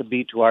 and that could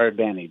be to our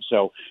advantage.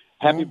 So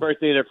happy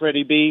birthday to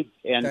Freddie B.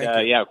 And,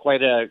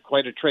 quite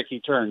a tricky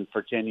turn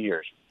for 10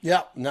 years.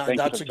 Yeah,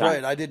 that's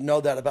great. I didn't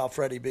know that about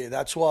Freddie B.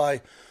 That's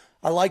why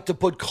I like to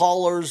put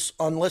callers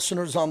on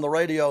listeners on the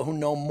radio who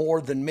know more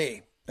than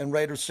me. And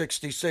Raider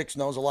 66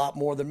 knows a lot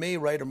more than me,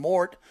 Raider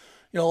Mort.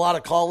 A lot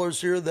of callers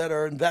here that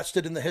are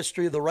invested in the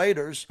history of the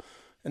Raiders,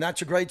 and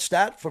that's a great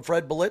stat for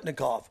Fred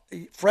Biletnikoff.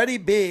 Freddie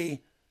B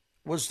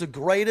was the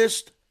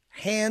greatest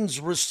hands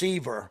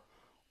receiver,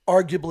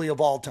 arguably, of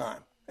all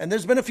time. And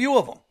there's been a few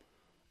of them.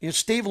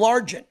 Steve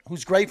Largent,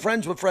 who's great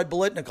friends with Fred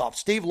Biletnikoff.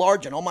 Steve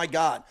Largent, oh my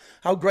God,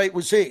 how great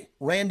was he?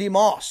 Randy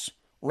Moss,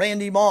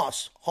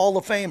 Hall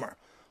of Famer.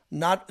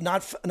 Not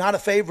a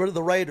favorite of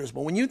the Raiders,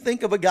 but when you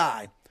think of a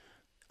guy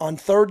on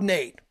 3rd and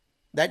 8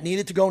 that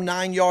needed to go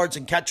 9 yards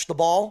and catch the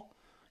ball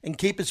and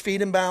keep his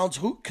feet in bounds,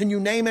 who can you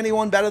name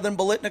anyone better than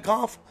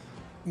Biletnikoff?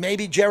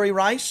 Maybe Jerry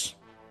Rice?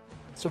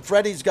 So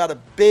Freddie's got a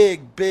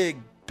big, big,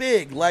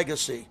 big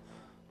legacy,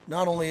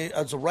 not only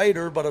as a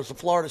Raider, but as a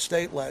Florida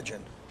State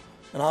legend,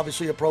 and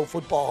obviously a Pro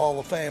Football Hall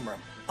of Famer.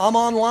 I'm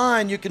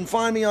online. You can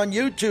find me on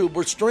YouTube.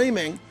 We're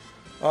streaming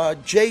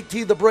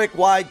JT the Brick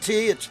YT.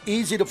 It's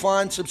easy to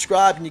find.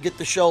 Subscribe, and you get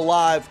the show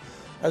live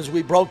as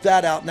we broke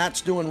that out, and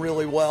that's doing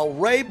really well.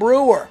 Ray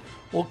Brewer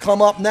will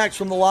come up next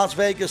from the Las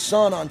Vegas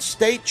Sun on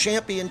state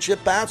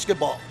championship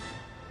basketball.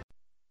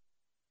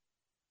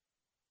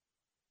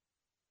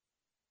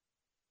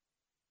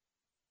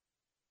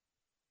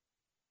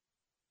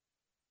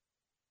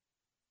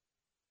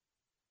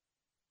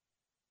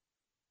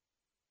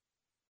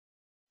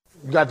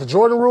 You got the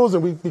Jordan rules,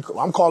 and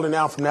I'm calling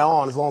now from now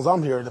on, as long as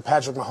I'm here, the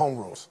Patrick Mahomes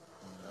rules.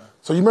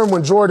 So you remember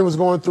when Jordan was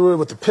going through it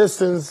with the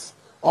Pistons,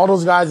 all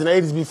those guys in the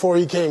 80s before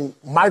he came,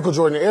 Michael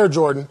Jordan and Air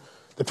Jordan,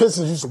 the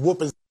Pistons used to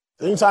whoop his.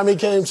 Anytime he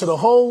came to the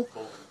hole,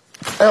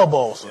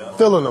 elbows,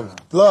 feeling them,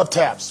 love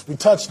taps. We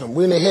touched them.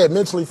 We in the head,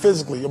 mentally,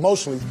 physically,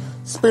 emotionally,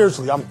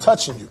 spiritually. I'm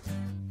touching you.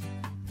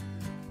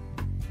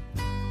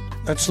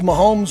 That's the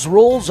Mahomes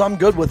rules. I'm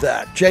good with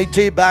that.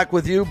 JT back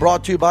with you,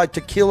 brought to you by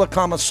Tequila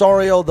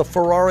Commissarios, the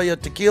Ferrari of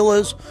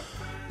tequilas.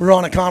 We're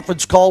on a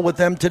conference call with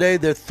them today.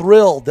 They're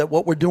thrilled at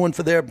what we're doing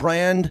for their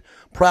brand.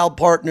 Proud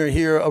partner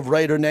here of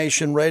Raider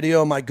Nation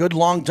Radio. My good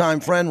longtime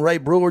friend Ray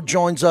Brewer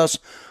joins us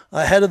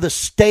ahead of the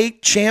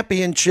state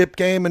championship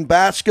game in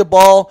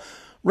basketball.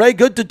 Ray,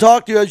 good to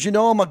talk to you. As you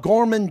know, I'm a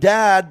Gorman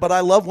dad, but I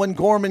love when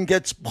Gorman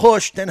gets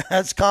pushed and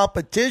has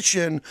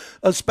competition,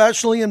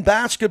 especially in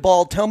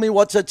basketball. Tell me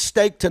what's at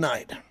stake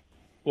tonight.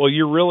 Well,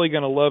 you're really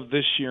going to love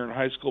this year in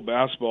high school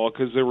basketball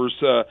because there was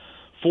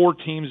 4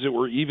 teams that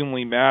were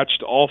evenly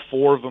matched. All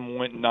 4 of them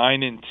went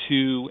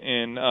 9-2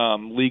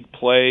 in league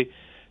play.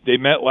 They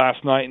met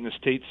last night in the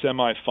state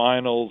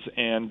semifinals,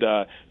 and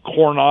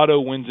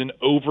Coronado wins in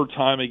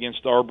overtime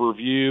against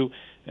Arborview,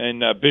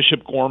 and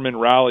Bishop Gorman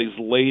rallies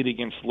late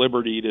against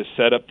Liberty to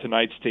set up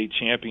tonight's state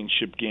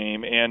championship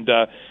game. And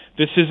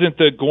this isn't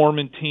the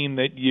Gorman team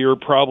that you're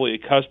probably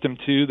accustomed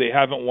to. They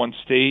haven't won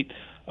state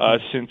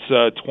since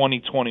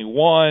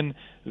 2021.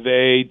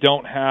 They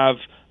don't have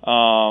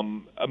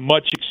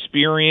much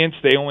experience.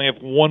 They only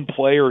have one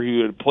player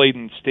who had played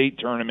in the state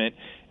tournament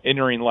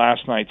entering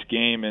last night's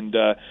game, and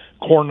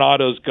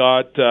Coronado's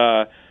got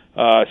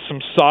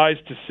some size,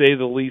 to say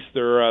the least.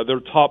 Their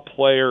top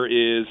player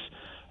is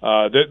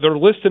they're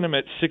listing him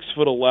at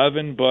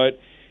 6'11", but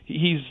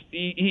he's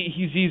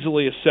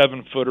easily a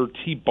 7-footer.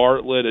 T.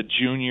 Bartlett, a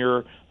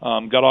junior,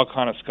 got all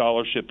kind of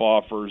scholarship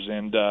offers,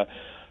 and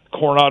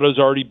Coronado's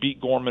already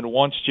beat Gorman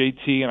once,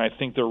 JT, and I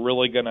think they're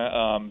really going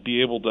to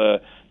be able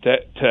to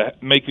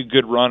make a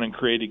good run and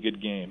create a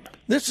good game.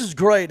 This is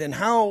great, and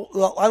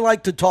I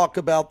like to talk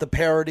about the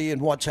parity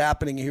and what's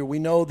happening here. We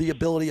know the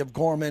ability of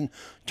Gorman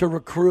to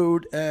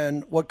recruit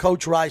and what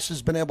Coach Rice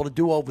has been able to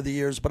do over the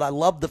years, but I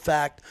love the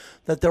fact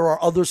that there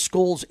are other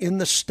schools in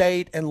the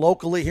state and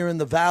locally here in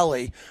the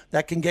Valley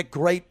that can get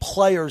great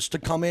players to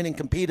come in and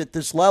compete at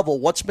this level.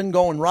 What's been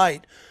going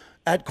right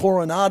at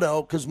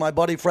Coronado, because my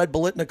buddy Fred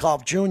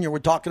Bolitnikoff Jr., we're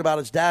talking about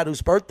his dad,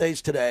 whose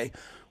birthday's today,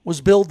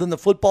 was building the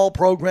football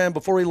program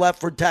before he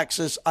left for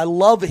Texas. I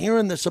love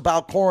hearing this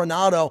about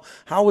Coronado.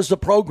 How has the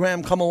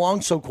program come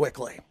along so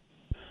quickly?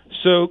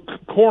 So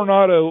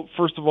Coronado,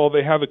 first of all,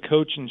 they have a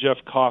coach in Jeff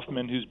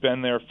Kaufman who's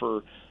been there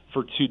for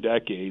 2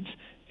 decades.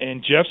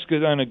 And Jeff's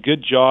done a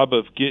good job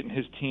of getting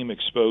his team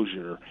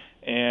exposure.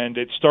 And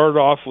it started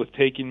off with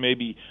taking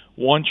maybe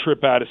one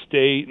trip out of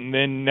state, and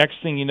then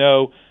next thing you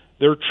know,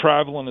 they're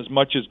traveling as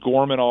much as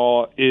Gorman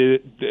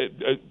the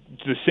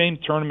same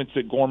tournaments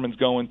that Gorman's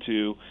going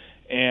to,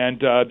 and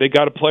they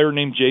got a player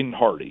named Jaden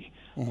Hardy.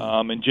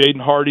 Mm-hmm. And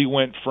Jaden Hardy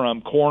went from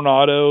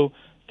Coronado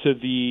to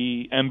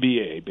the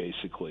NBA,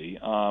 basically,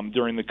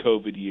 during the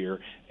COVID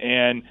year.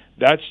 And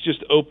that's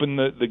just opened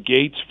the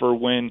gates for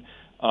when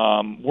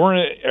we're in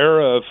an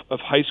era of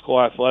high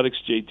school athletics,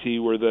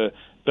 JT, where the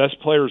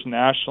best players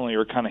nationally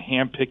are kind of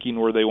handpicking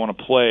where they want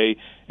to play,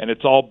 and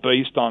it's all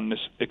based on this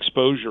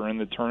exposure in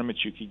the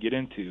tournaments you could get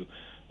into.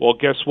 Well,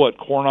 guess what?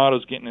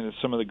 Coronado's getting into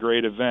some of the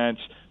great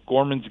events.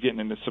 Gorman's getting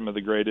into some of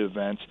the great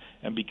events,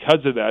 and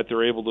because of that,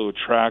 they're able to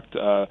attract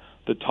the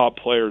top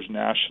players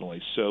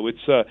nationally. So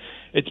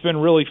it's been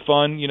really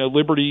fun. You know,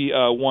 Liberty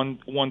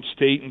won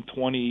state in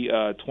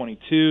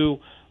 2022.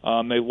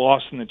 They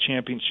lost in the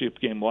championship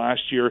game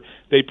last year.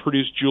 They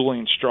produced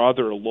Julian Straw.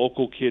 They're a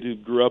local kid who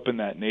grew up in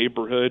that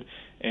neighborhood.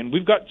 And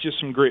we've got just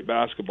some great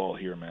basketball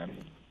here, man.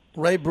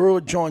 Ray Brewer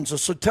joins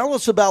us. So tell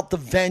us about the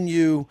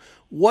venue.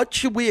 What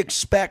should we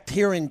expect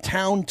here in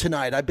town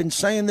tonight? I've been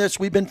saying this.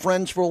 We've been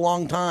friends for a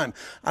long time.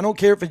 I don't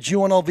care if it's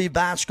UNLV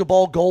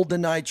basketball,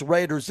 Golden Knights,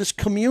 Raiders. This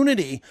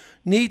community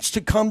needs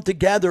to come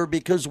together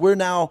because we're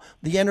now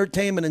the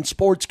entertainment and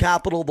sports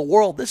capital of the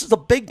world. This is a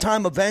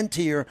big-time event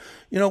here.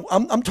 You know,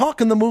 I'm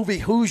talking the movie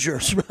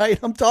Hoosiers, right?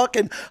 I'm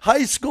talking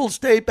high school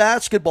state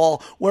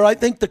basketball, where I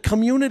think the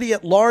community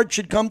at large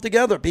should come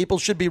together. People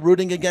should be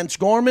rooting against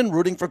Gorman,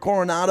 rooting for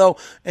Coronado,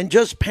 and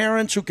just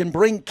parents who can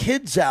bring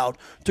kids out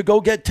to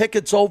go get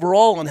tickets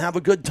overall and have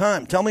a good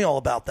time. Tell me all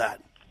about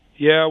that.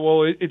 Yeah,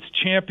 well, it's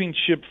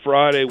Championship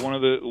Friday, one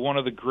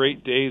of the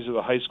great days of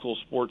the high school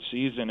sports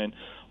season, and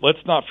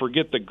let's not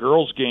forget the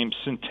girls' game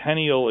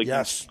Centennial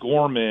against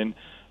Gorman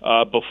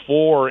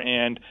before,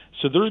 and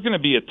so there's going to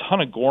be a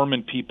ton of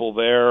Gorman people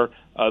there.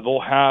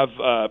 They'll have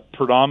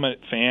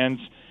predominant fans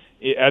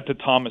at the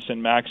Thomas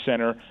and Mack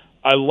Center.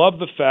 I love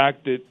the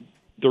fact that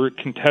they're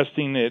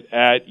contesting it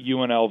at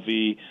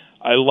UNLV.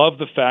 I love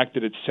the fact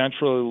that it's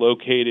centrally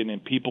located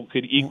and people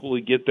could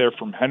equally get there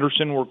from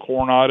Henderson, where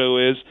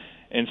Coronado is,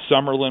 and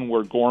Summerlin,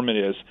 where Gorman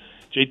is.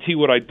 JT,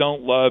 what I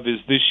don't love is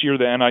this year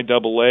the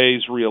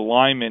NIAA's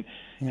realignment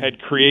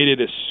had created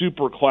a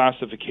super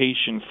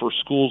classification for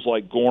schools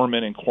like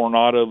Gorman and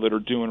Coronado that are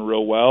doing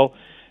real well,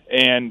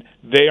 and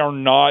they are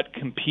not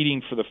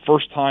competing for the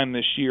first time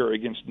this year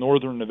against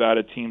Northern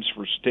Nevada teams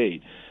for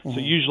state. So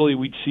usually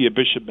we'd see a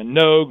Bishop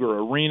Minogue or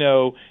a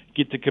Reno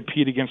get to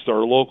compete against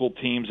our local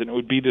teams, and it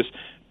would be this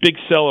big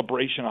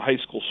celebration of high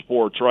school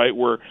sports, right,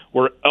 where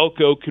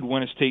Elko could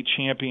win a state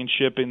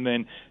championship, and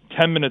then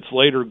 10 minutes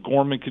later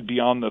Gorman could be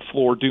on the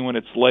floor doing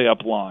its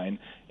layup line.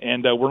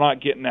 And we're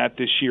not getting that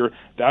this year.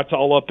 That's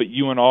all up at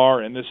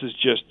UNR, and this is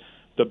just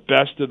the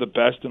best of the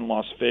best in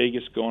Las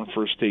Vegas going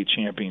for a state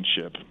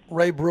championship.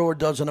 Ray Brewer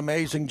does an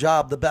amazing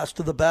job, the best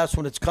of the best,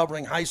 when it's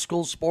covering high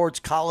school sports,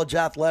 college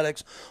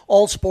athletics,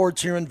 all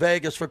sports here in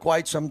Vegas for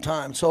quite some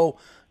time. So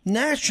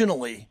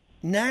nationally,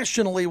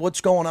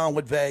 what's going on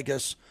with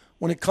Vegas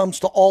when it comes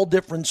to all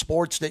different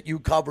sports that you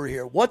cover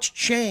here? What's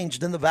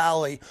changed in the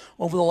Valley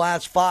over the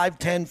last 5,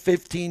 10,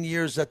 15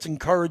 years that's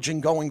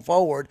encouraging going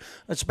forward,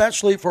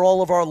 especially for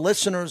all of our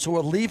listeners who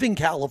are leaving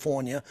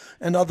California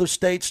and other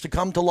states to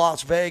come to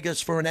Las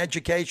Vegas for an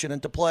education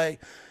and to play,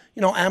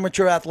 you know,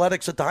 amateur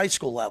athletics at the high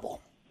school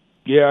level?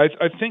 Yeah,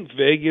 I think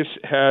Vegas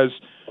has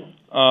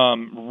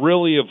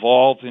really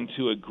evolved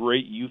into a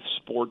great youth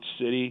sports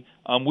city.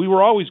 We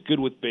were always good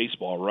with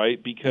baseball,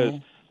 right? Because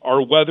our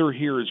weather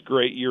here is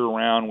great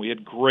year-round. We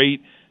had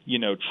great,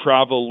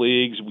 travel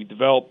leagues. We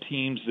developed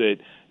teams that,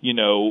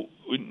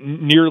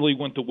 nearly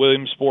went to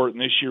Williamsport,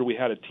 and this year we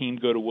had a team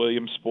go to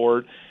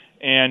Williamsport.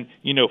 And,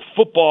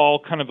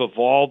 football kind of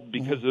evolved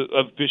because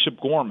of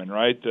Bishop Gorman,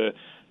 right? The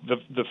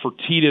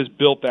Fertittas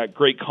built that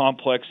great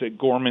complex at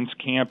Gorman's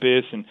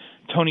campus, and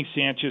Tony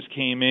Sanchez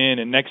came in,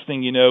 and next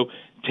thing you know,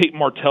 Tate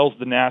Martell's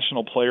the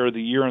National Player of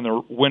the Year, and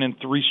they're winning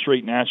 3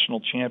 straight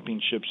national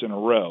championships in a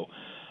row.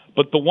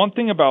 But the one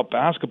thing about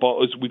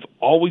basketball is we've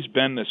always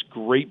been this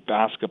great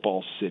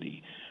basketball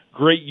city.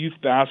 great youth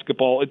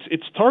basketball.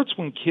 It starts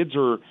when kids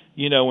are,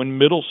 in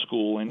middle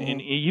school and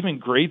even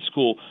grade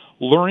school,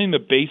 learning the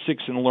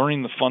basics and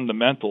learning the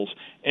fundamentals.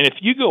 And if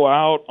you go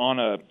out on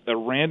a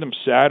random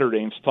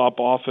Saturday and stop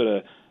off at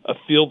a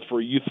field for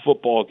a youth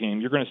football game,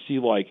 you're going to see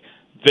like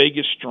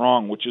Vegas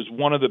Strong, which is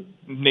one of the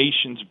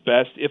nation's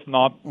best, if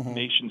not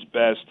nation's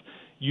best,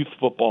 youth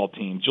football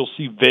teams. You'll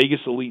see Vegas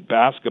Elite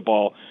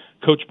Basketball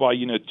coached by,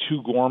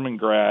 2 Gorman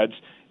grads.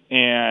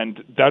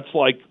 And that's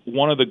like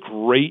one of the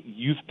great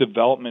youth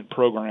development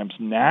programs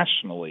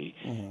nationally.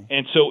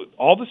 And so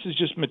all this is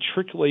just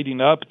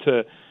matriculating up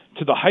to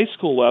the high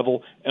school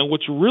level. And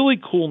what's really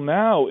cool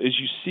now is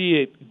you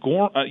see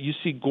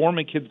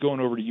Gorman kids going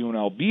over to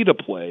UNLV to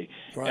play.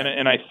 Right.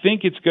 And I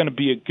think it's going to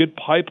be a good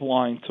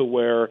pipeline to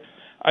where,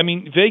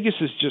 Vegas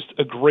is just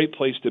a great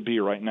place to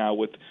be right now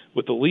with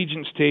the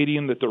Allegiant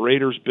Stadium that the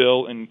Raiders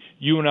built and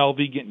UNLV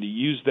getting to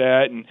use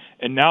that and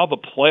now the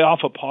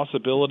playoff a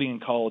possibility in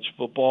college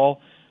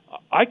football.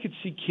 I could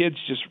see kids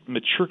just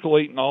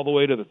matriculating all the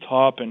way to the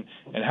top and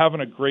having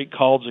a great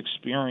college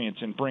experience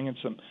and bringing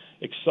some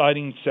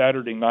exciting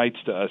Saturday nights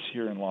to us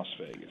here in Las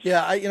Vegas.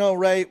 Yeah,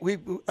 Ray, we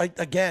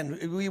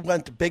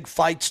went to big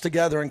fights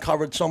together and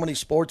covered so many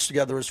sports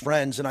together as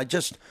friends, and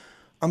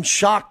I'm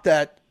shocked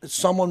that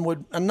someone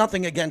would, and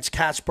nothing against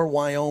Casper,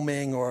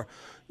 Wyoming, or,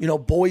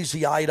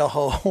 Boise,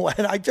 Idaho.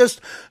 And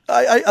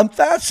I'm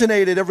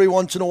fascinated every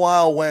once in a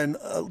while when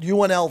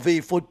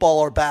UNLV football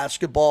or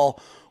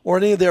basketball or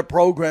any of their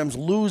programs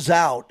lose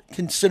out,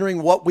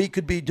 considering what we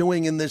could be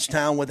doing in this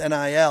town with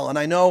NIL. And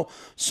I know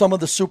some of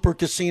the super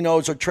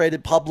casinos are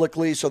traded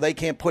publicly, so they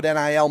can't put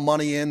NIL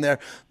money in there.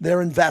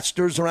 Their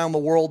investors around the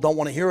world don't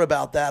want to hear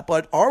about that.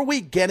 But are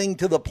we getting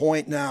to the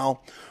point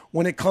now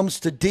when it comes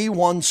to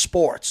D1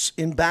 sports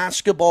in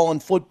basketball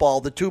and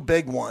football, the 2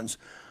 big ones,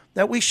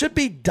 that we should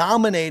be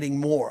dominating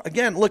more?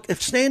 Again, look, if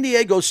San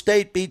Diego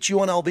State beats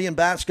UNLV in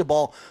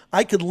basketball,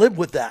 I could live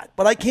with that.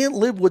 But I can't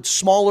live with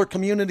smaller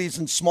communities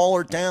and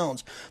smaller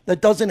towns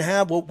that doesn't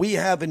have what we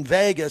have in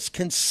Vegas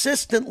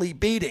consistently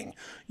beating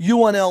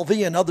UNLV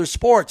in other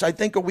sports. I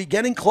think, are we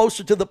getting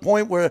closer to the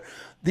point where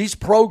these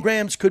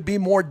programs could be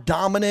more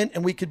dominant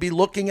and we could be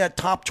looking at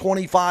top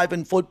 25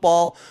 in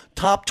football,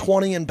 top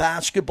 20 in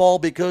basketball?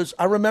 Because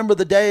I remember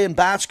the day in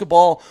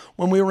basketball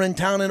when we were in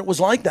town and it was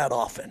like that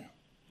often.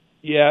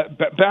 Yeah,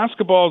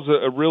 basketball is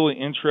a really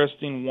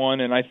interesting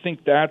one, and I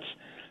think that's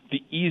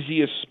the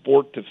easiest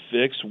sport to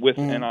fix with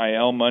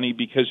NIL money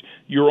because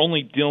you're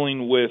only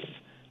dealing with,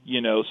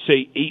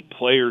 say 8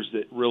 players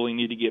that really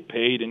need to get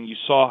paid, and you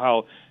saw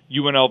how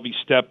UNLV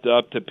stepped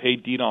up to pay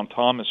Deion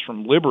Thomas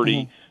from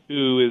Liberty,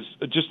 who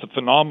is just a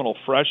phenomenal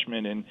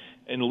freshman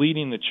and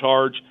leading the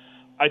charge.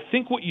 I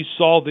think what you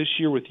saw this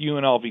year with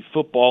UNLV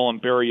football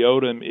and Barry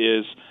Odom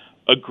is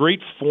a great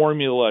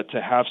formula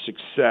to have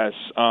success.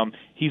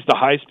 He's the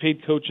highest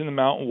paid coach in the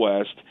Mountain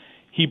West.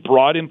 He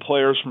brought in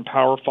players from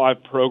Power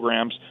 5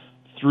 programs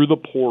through the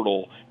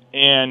portal,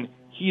 and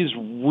he is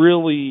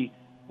really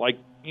like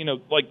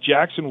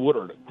Jackson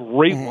Woodard, a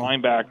great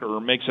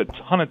linebacker, makes a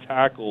ton of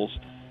tackles,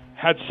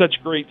 had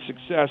such great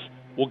success.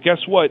 Well,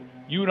 guess what?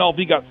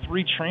 UNLV got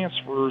 3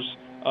 transfers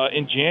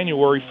in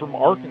January from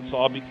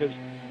Arkansas because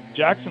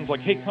Jackson's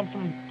like, hey,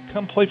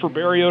 come play for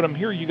Barry Odom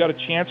here. You got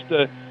a chance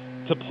to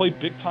play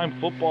big-time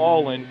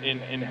football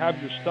and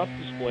have your stuff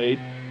displayed,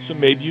 so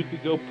maybe you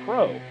could go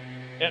pro.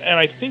 And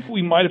I think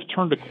we might have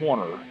turned a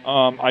corner.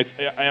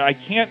 I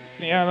can't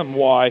fathom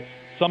why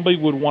somebody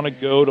would want to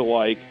go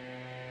to,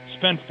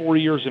 spend 4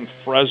 years in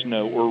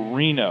Fresno or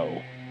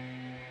Reno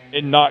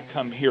and not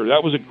come here.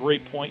 That was a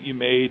great point you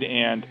made,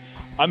 and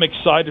I'm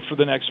excited for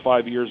the next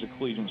 5 years of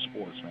collegiate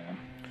sports, man.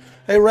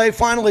 Hey, Ray,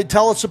 finally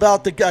tell us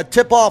about the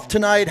tip-off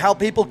tonight, how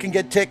people can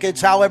get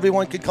tickets, how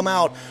everyone can come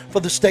out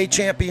for the state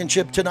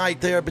championship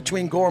tonight there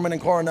between Gorman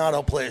and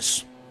Coronado,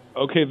 please.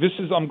 Okay,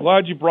 I'm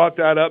glad you brought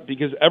that up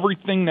because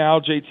everything now,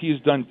 JT,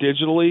 is done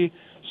digitally.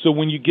 So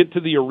when you get to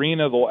the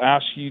arena, they'll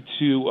ask you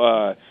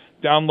to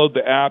download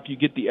the app. You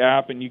get the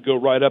app, and you go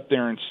right up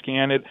there and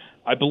scan it.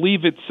 I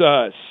believe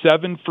it's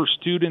 7 for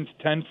students,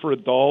 10 for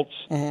adults.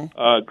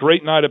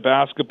 Great night of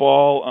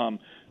basketball.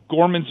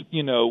 Gorman's,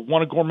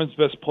 one of Gorman's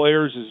best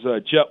players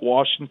is Jet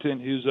Washington,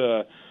 who's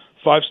a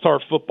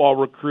 5-star football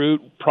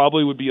recruit,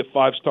 probably would be a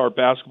 5-star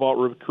basketball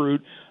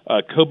recruit.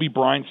 Kobe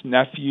Bryant's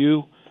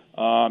nephew,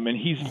 and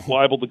he's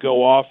liable to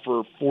go off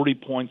for 40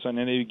 points on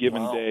any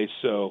given day.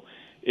 So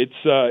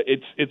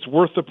it's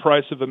worth the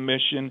price of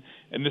admission,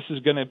 and this is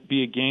going to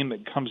be a game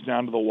that comes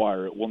down to the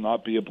wire. It will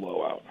not be a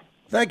blowout.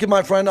 Thank you,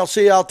 my friend. I'll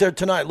see you out there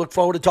tonight. Look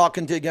forward to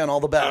talking to you again. All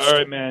the best. All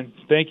right, man.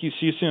 Thank you.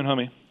 See you soon,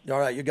 homie. All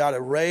right, you got it.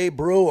 Ray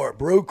Brewer,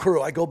 Brew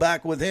Crew. I go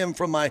back with him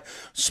from my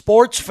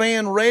Sports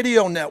Fan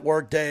Radio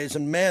Network days.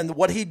 And, man,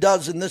 what he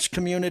does in this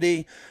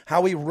community,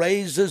 how he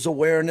raises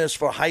awareness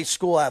for high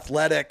school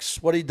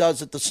athletics, what he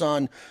does at the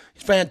Sun,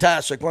 he's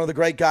fantastic. One of the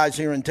great guys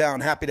here in town.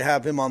 Happy to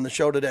have him on the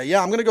show today.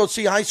 Yeah, I'm going to go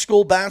see high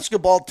school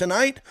basketball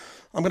tonight.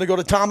 I'm going to go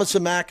to Thomas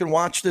and Mack and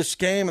watch this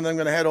game, and then I'm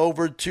going to head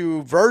over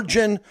to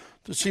Virgin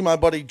to see my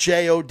buddy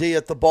J.O.D.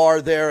 at the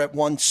bar there at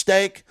One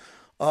Steak.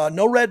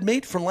 No red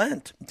meat for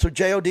Lent. So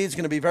JOD is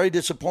going to be very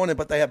disappointed,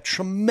 but they have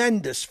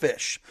tremendous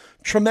fish,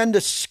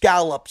 tremendous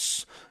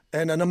scallops,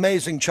 and an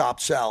amazing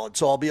chopped salad.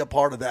 So I'll be a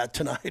part of that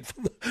tonight.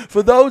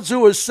 For those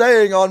who are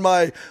saying on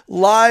my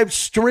live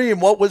stream,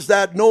 what was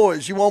that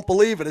noise? You won't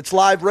believe it. It's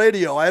live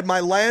radio. I had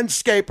my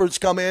landscapers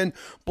come in,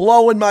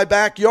 blow in my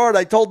backyard.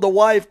 I told the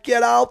wife,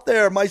 get out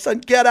there. My son,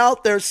 get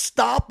out there.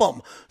 Stop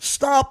them.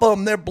 Stop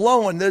them. They're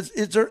blowing. Is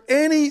there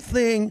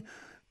anything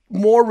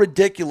more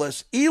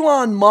ridiculous?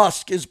 Elon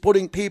Musk is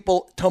putting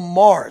people to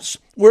Mars.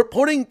 We're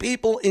putting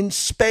people in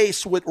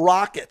space with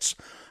rockets.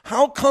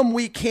 How come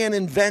we can't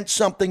invent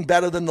something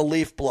better than the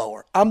leaf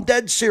blower? I'm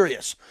dead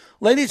serious.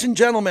 Ladies and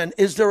gentlemen,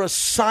 is there a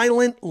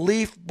silent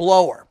leaf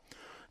blower?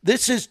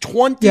 This is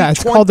 2024. Yeah,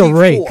 it's called a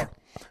rake.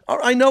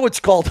 I know it's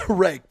called a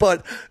rake,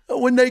 but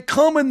when they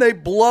come and they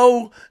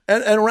blow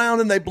and around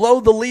and they blow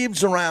the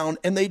leaves around,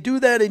 and they do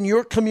that in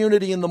your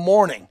community in the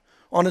morning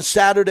on a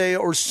Saturday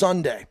or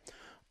Sunday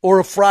or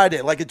a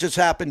Friday, like it just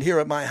happened here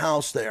at my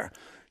house there,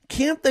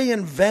 can't they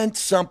invent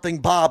something,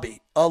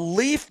 Bobby? A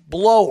leaf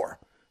blower.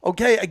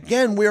 Okay,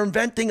 again, we're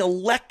inventing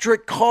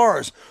electric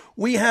cars.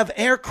 We have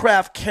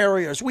aircraft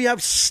carriers. We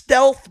have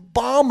stealth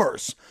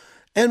bombers.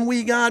 And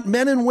we got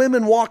men and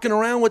women walking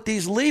around with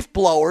these leaf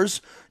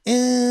blowers,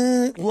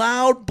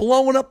 loud,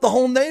 blowing up the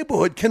whole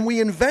neighborhood. Can we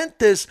invent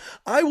this?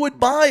 I would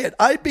buy it.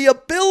 I'd be a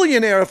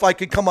billionaire if I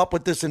could come up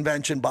with this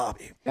invention,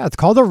 Bobby. Yeah, it's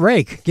called a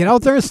rake. Get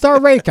out there and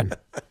start raking.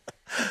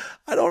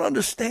 I don't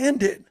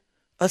understand it.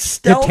 A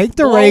stealth You take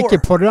the blower. rake, you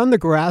put it on the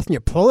grass, and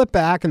you pull it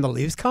back, and the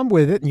leaves come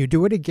with it, and you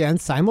do it again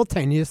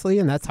simultaneously,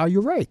 and that's how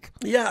you rake.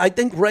 Yeah, I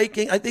think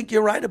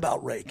you're right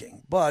about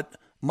raking. But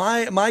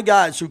my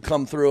guys who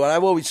come through, and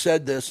I've always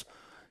said this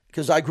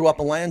because I grew up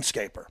a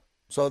landscaper.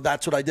 So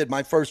that's what I did.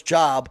 My first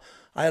job,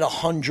 I had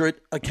 100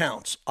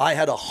 accounts. I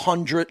had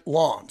 100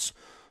 lawns.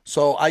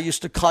 So I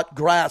used to cut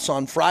grass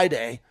on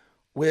Friday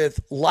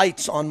with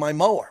lights on my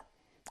mower.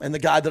 And the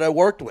guy that I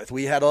worked with,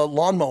 we had a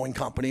lawn mowing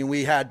company, and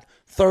we had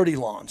 30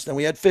 lawns, then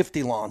we had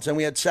 50 lawns, then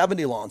we had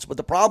 70 lawns. But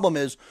the problem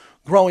is,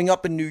 growing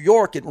up in New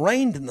York, it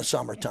rained in the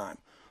summertime.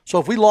 So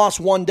if we lost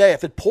one day,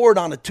 if it poured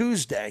on a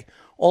Tuesday,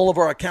 all of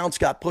our accounts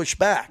got pushed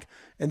back.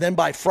 And then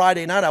by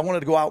Friday night, I wanted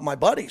to go out with my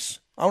buddies.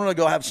 I wanted to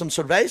go have some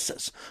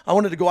cervezas. I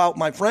wanted to go out with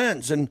my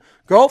friends and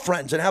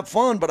girlfriends and have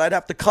fun, but I'd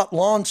have to cut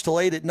lawns till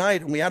 8 at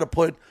night, and we had to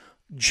put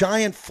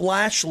giant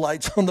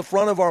flashlights on the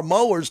front of our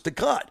mowers to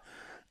cut.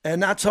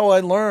 And that's how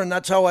I learned.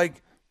 That's how I,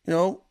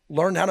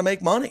 learned how to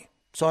make money.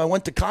 So I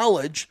went to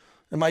college,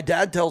 and my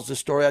dad tells this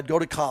story. I'd go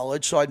to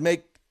college, so I'd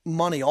make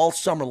money all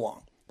summer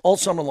long. All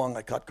summer long,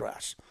 I cut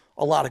grass,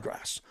 a lot of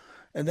grass.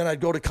 And then I'd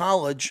go to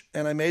college,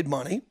 and I made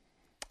money,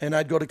 and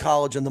I'd go to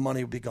college, and the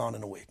money would be gone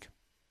in a week,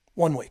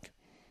 1 week.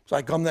 So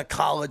I come to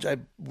college, I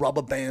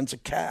rubber bands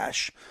of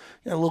cash,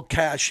 a little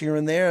cash here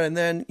and there, and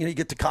then you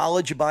get to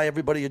college, you buy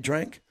everybody a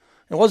drink.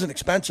 It wasn't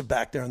expensive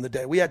back there in the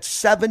day. We had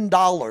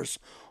 $7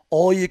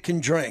 all you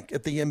can drink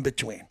at the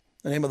in-between,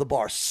 the name of the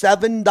bar,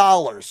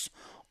 $7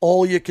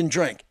 all you can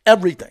drink,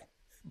 everything,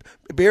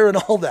 beer and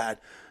all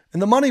that.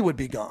 And the money would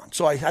be gone.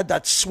 So I had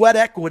that sweat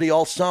equity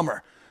all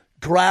summer,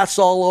 grass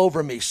all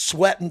over me,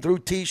 sweating through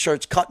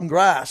T-shirts, cutting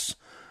grass.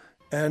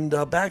 And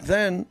back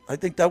then, I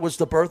think that was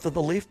the birth of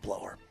the leaf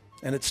blower.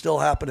 And it's still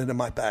happening in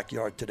my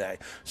backyard today.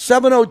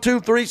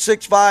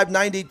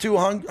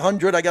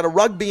 702-365-9200. I got a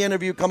rugby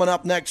interview coming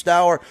up next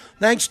hour.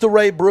 Thanks to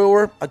Ray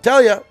Brewer. I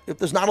tell you, if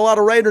there's not a lot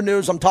of Raider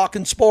news, I'm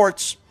talking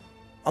sports.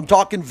 I'm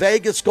talking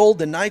Vegas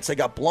Golden Knights. They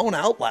got blown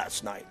out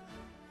last night.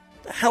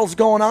 What the hell's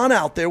going on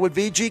out there with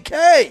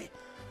VGK?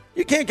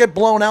 You can't get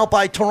blown out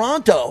by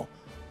Toronto.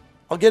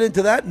 I'll get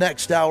into that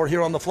next hour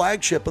here on the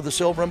flagship of the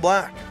Silver and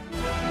Black.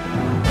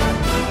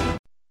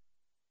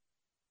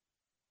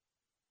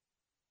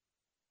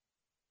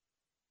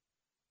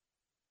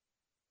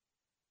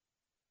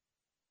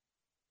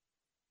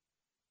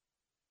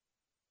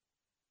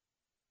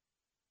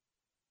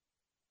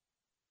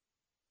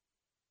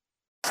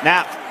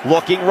 Snap,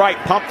 looking right,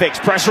 pump fakes,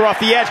 pressure off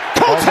the edge.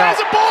 Coates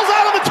has it, ball's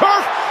out on the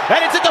turf,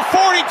 and it's at the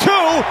 42,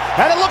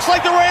 and it looks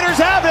like the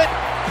Raiders have it,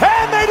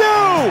 and they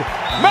do!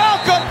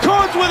 Malcolm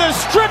Koonce with a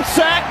strip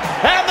sack,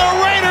 and the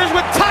Raiders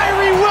with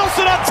Tyree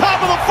Wilson on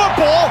top of the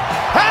football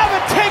have a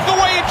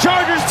takeaway in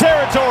Chargers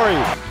territory.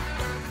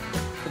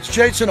 It's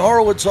Jason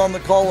Horowitz on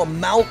the call, a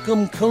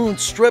Malcolm Koonce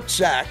strip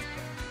sack.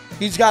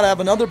 He's got to have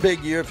another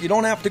big year. If you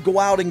don't have to go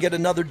out and get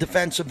another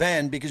defensive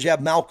end because you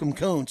have Malcolm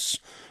Koonce,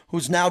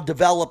 who's now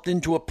developed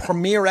into a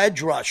premier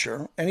edge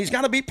rusher, and he's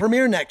got to be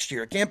premier next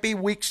year. It can't be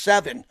week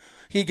 7.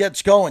 He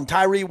gets going.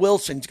 Tyree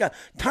Wilson's got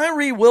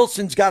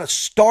to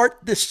start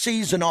this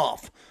season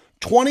off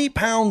 20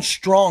 pounds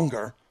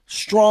stronger,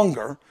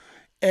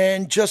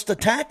 and just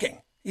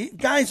attacking.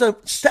 Guy's a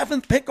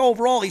 7th pick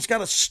overall. He's got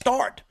to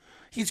start.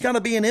 He's got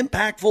to be an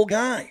impactful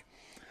guy.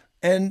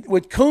 And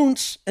with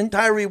Koonce and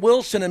Tyree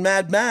Wilson and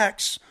Mad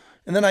Max,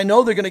 and then I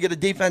know they're going to get a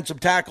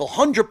defensive tackle.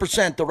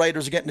 100% the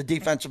Raiders are getting a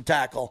defensive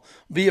tackle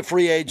via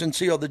free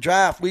agency or the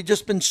draft. We've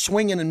just been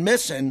swinging and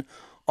missing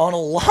on a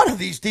lot of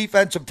these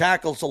defensive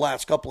tackles the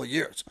last couple of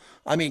years.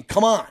 I mean,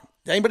 come on.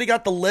 Anybody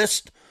got the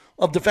list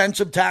of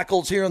defensive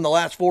tackles here in the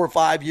last 4 or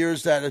 5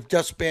 years that have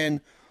just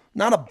been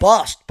not a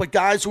bust, but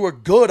guys who are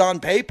good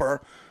on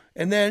paper.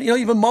 And then,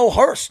 even Mo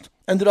Hurst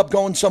ended up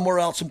going somewhere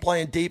else and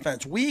playing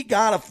defense. We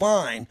got to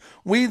find,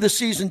 the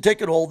season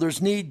ticket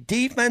holders need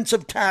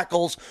defensive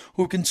tackles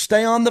who can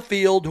stay on the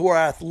field, who are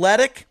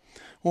athletic,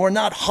 who are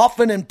not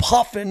huffing and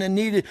puffing and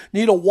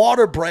need a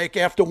water break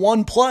after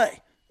one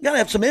play. You got to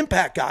have some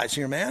impact guys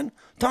here, man.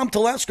 Tom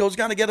Telesco's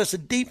got to get us a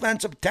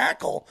defensive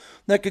tackle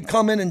that could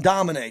come in and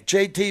dominate.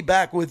 JT,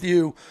 back with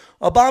you.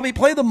 Bobby,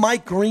 play the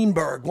Mike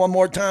Greenberg one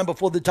more time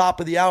before the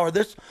top of the hour.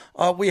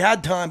 We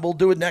had time. We'll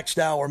do it next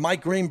hour.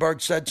 Mike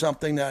Greenberg said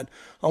something that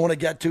I want to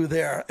get to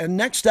there. And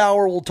next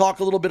hour, we'll talk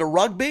a little bit of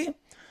rugby.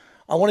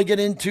 I want to get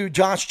into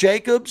Josh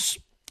Jacobs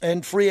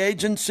and free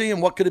agency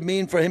and what could it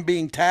mean for him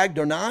being tagged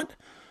or not.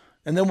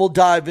 And then we'll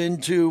dive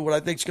into what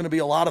I think is going to be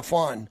a lot of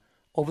fun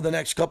over the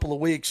next couple of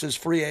weeks is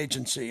free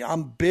agency.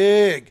 I'm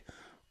big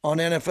on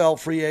NFL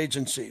free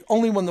agency,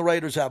 only when the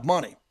Raiders have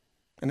money,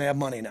 and they have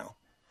money now.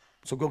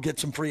 So go get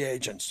some free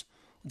agents.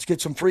 Let's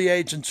get some free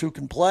agents who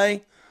can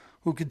play,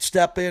 who can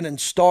step in and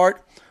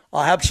start.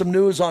 I'll have some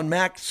news on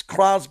Max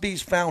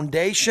Crosby's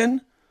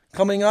foundation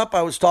coming up.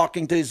 I was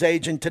talking to his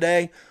agent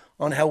today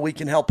on how we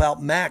can help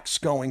out Max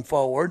going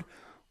forward,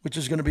 which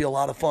is going to be a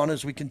lot of fun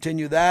as we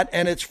continue that.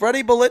 And it's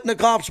Freddie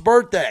Bolitnikov's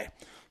birthday.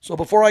 So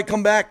before I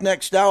come back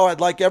next hour, I'd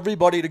like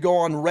everybody to go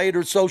on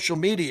Raiders social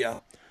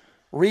media,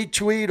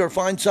 retweet or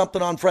find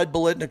something on Fred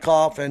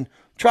Bolitnikov and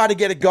try to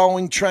get it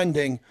going,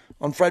 trending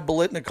on Fred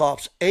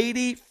Bolitnikov's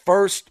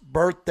 81st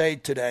birthday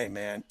today,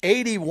 man.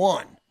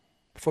 81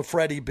 for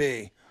Freddie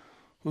B,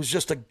 who's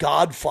just a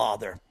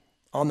godfather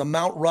on the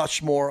Mount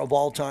Rushmore of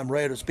all-time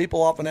Raiders.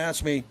 People often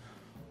ask me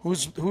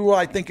who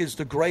I think is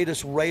the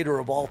greatest Raider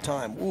of all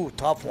time. Ooh,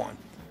 tough one.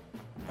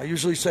 I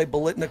usually say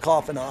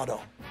Bolitnikov and Otto.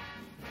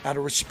 Out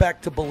of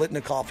respect to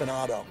Bolitnikov and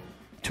Otto,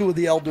 two of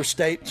the elder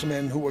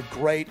statesmen who were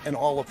great and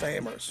Hall of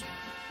Famers.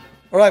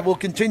 All right, we'll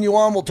continue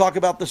on. We'll talk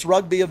about this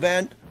rugby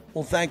event.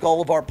 We'll thank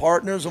all of our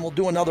partners, and we'll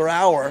do another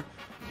hour.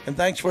 And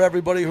thanks for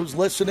everybody who's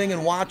listening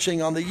and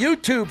watching on the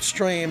YouTube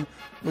stream,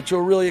 which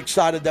we're really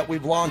excited that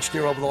we've launched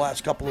here over the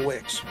last couple of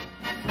weeks.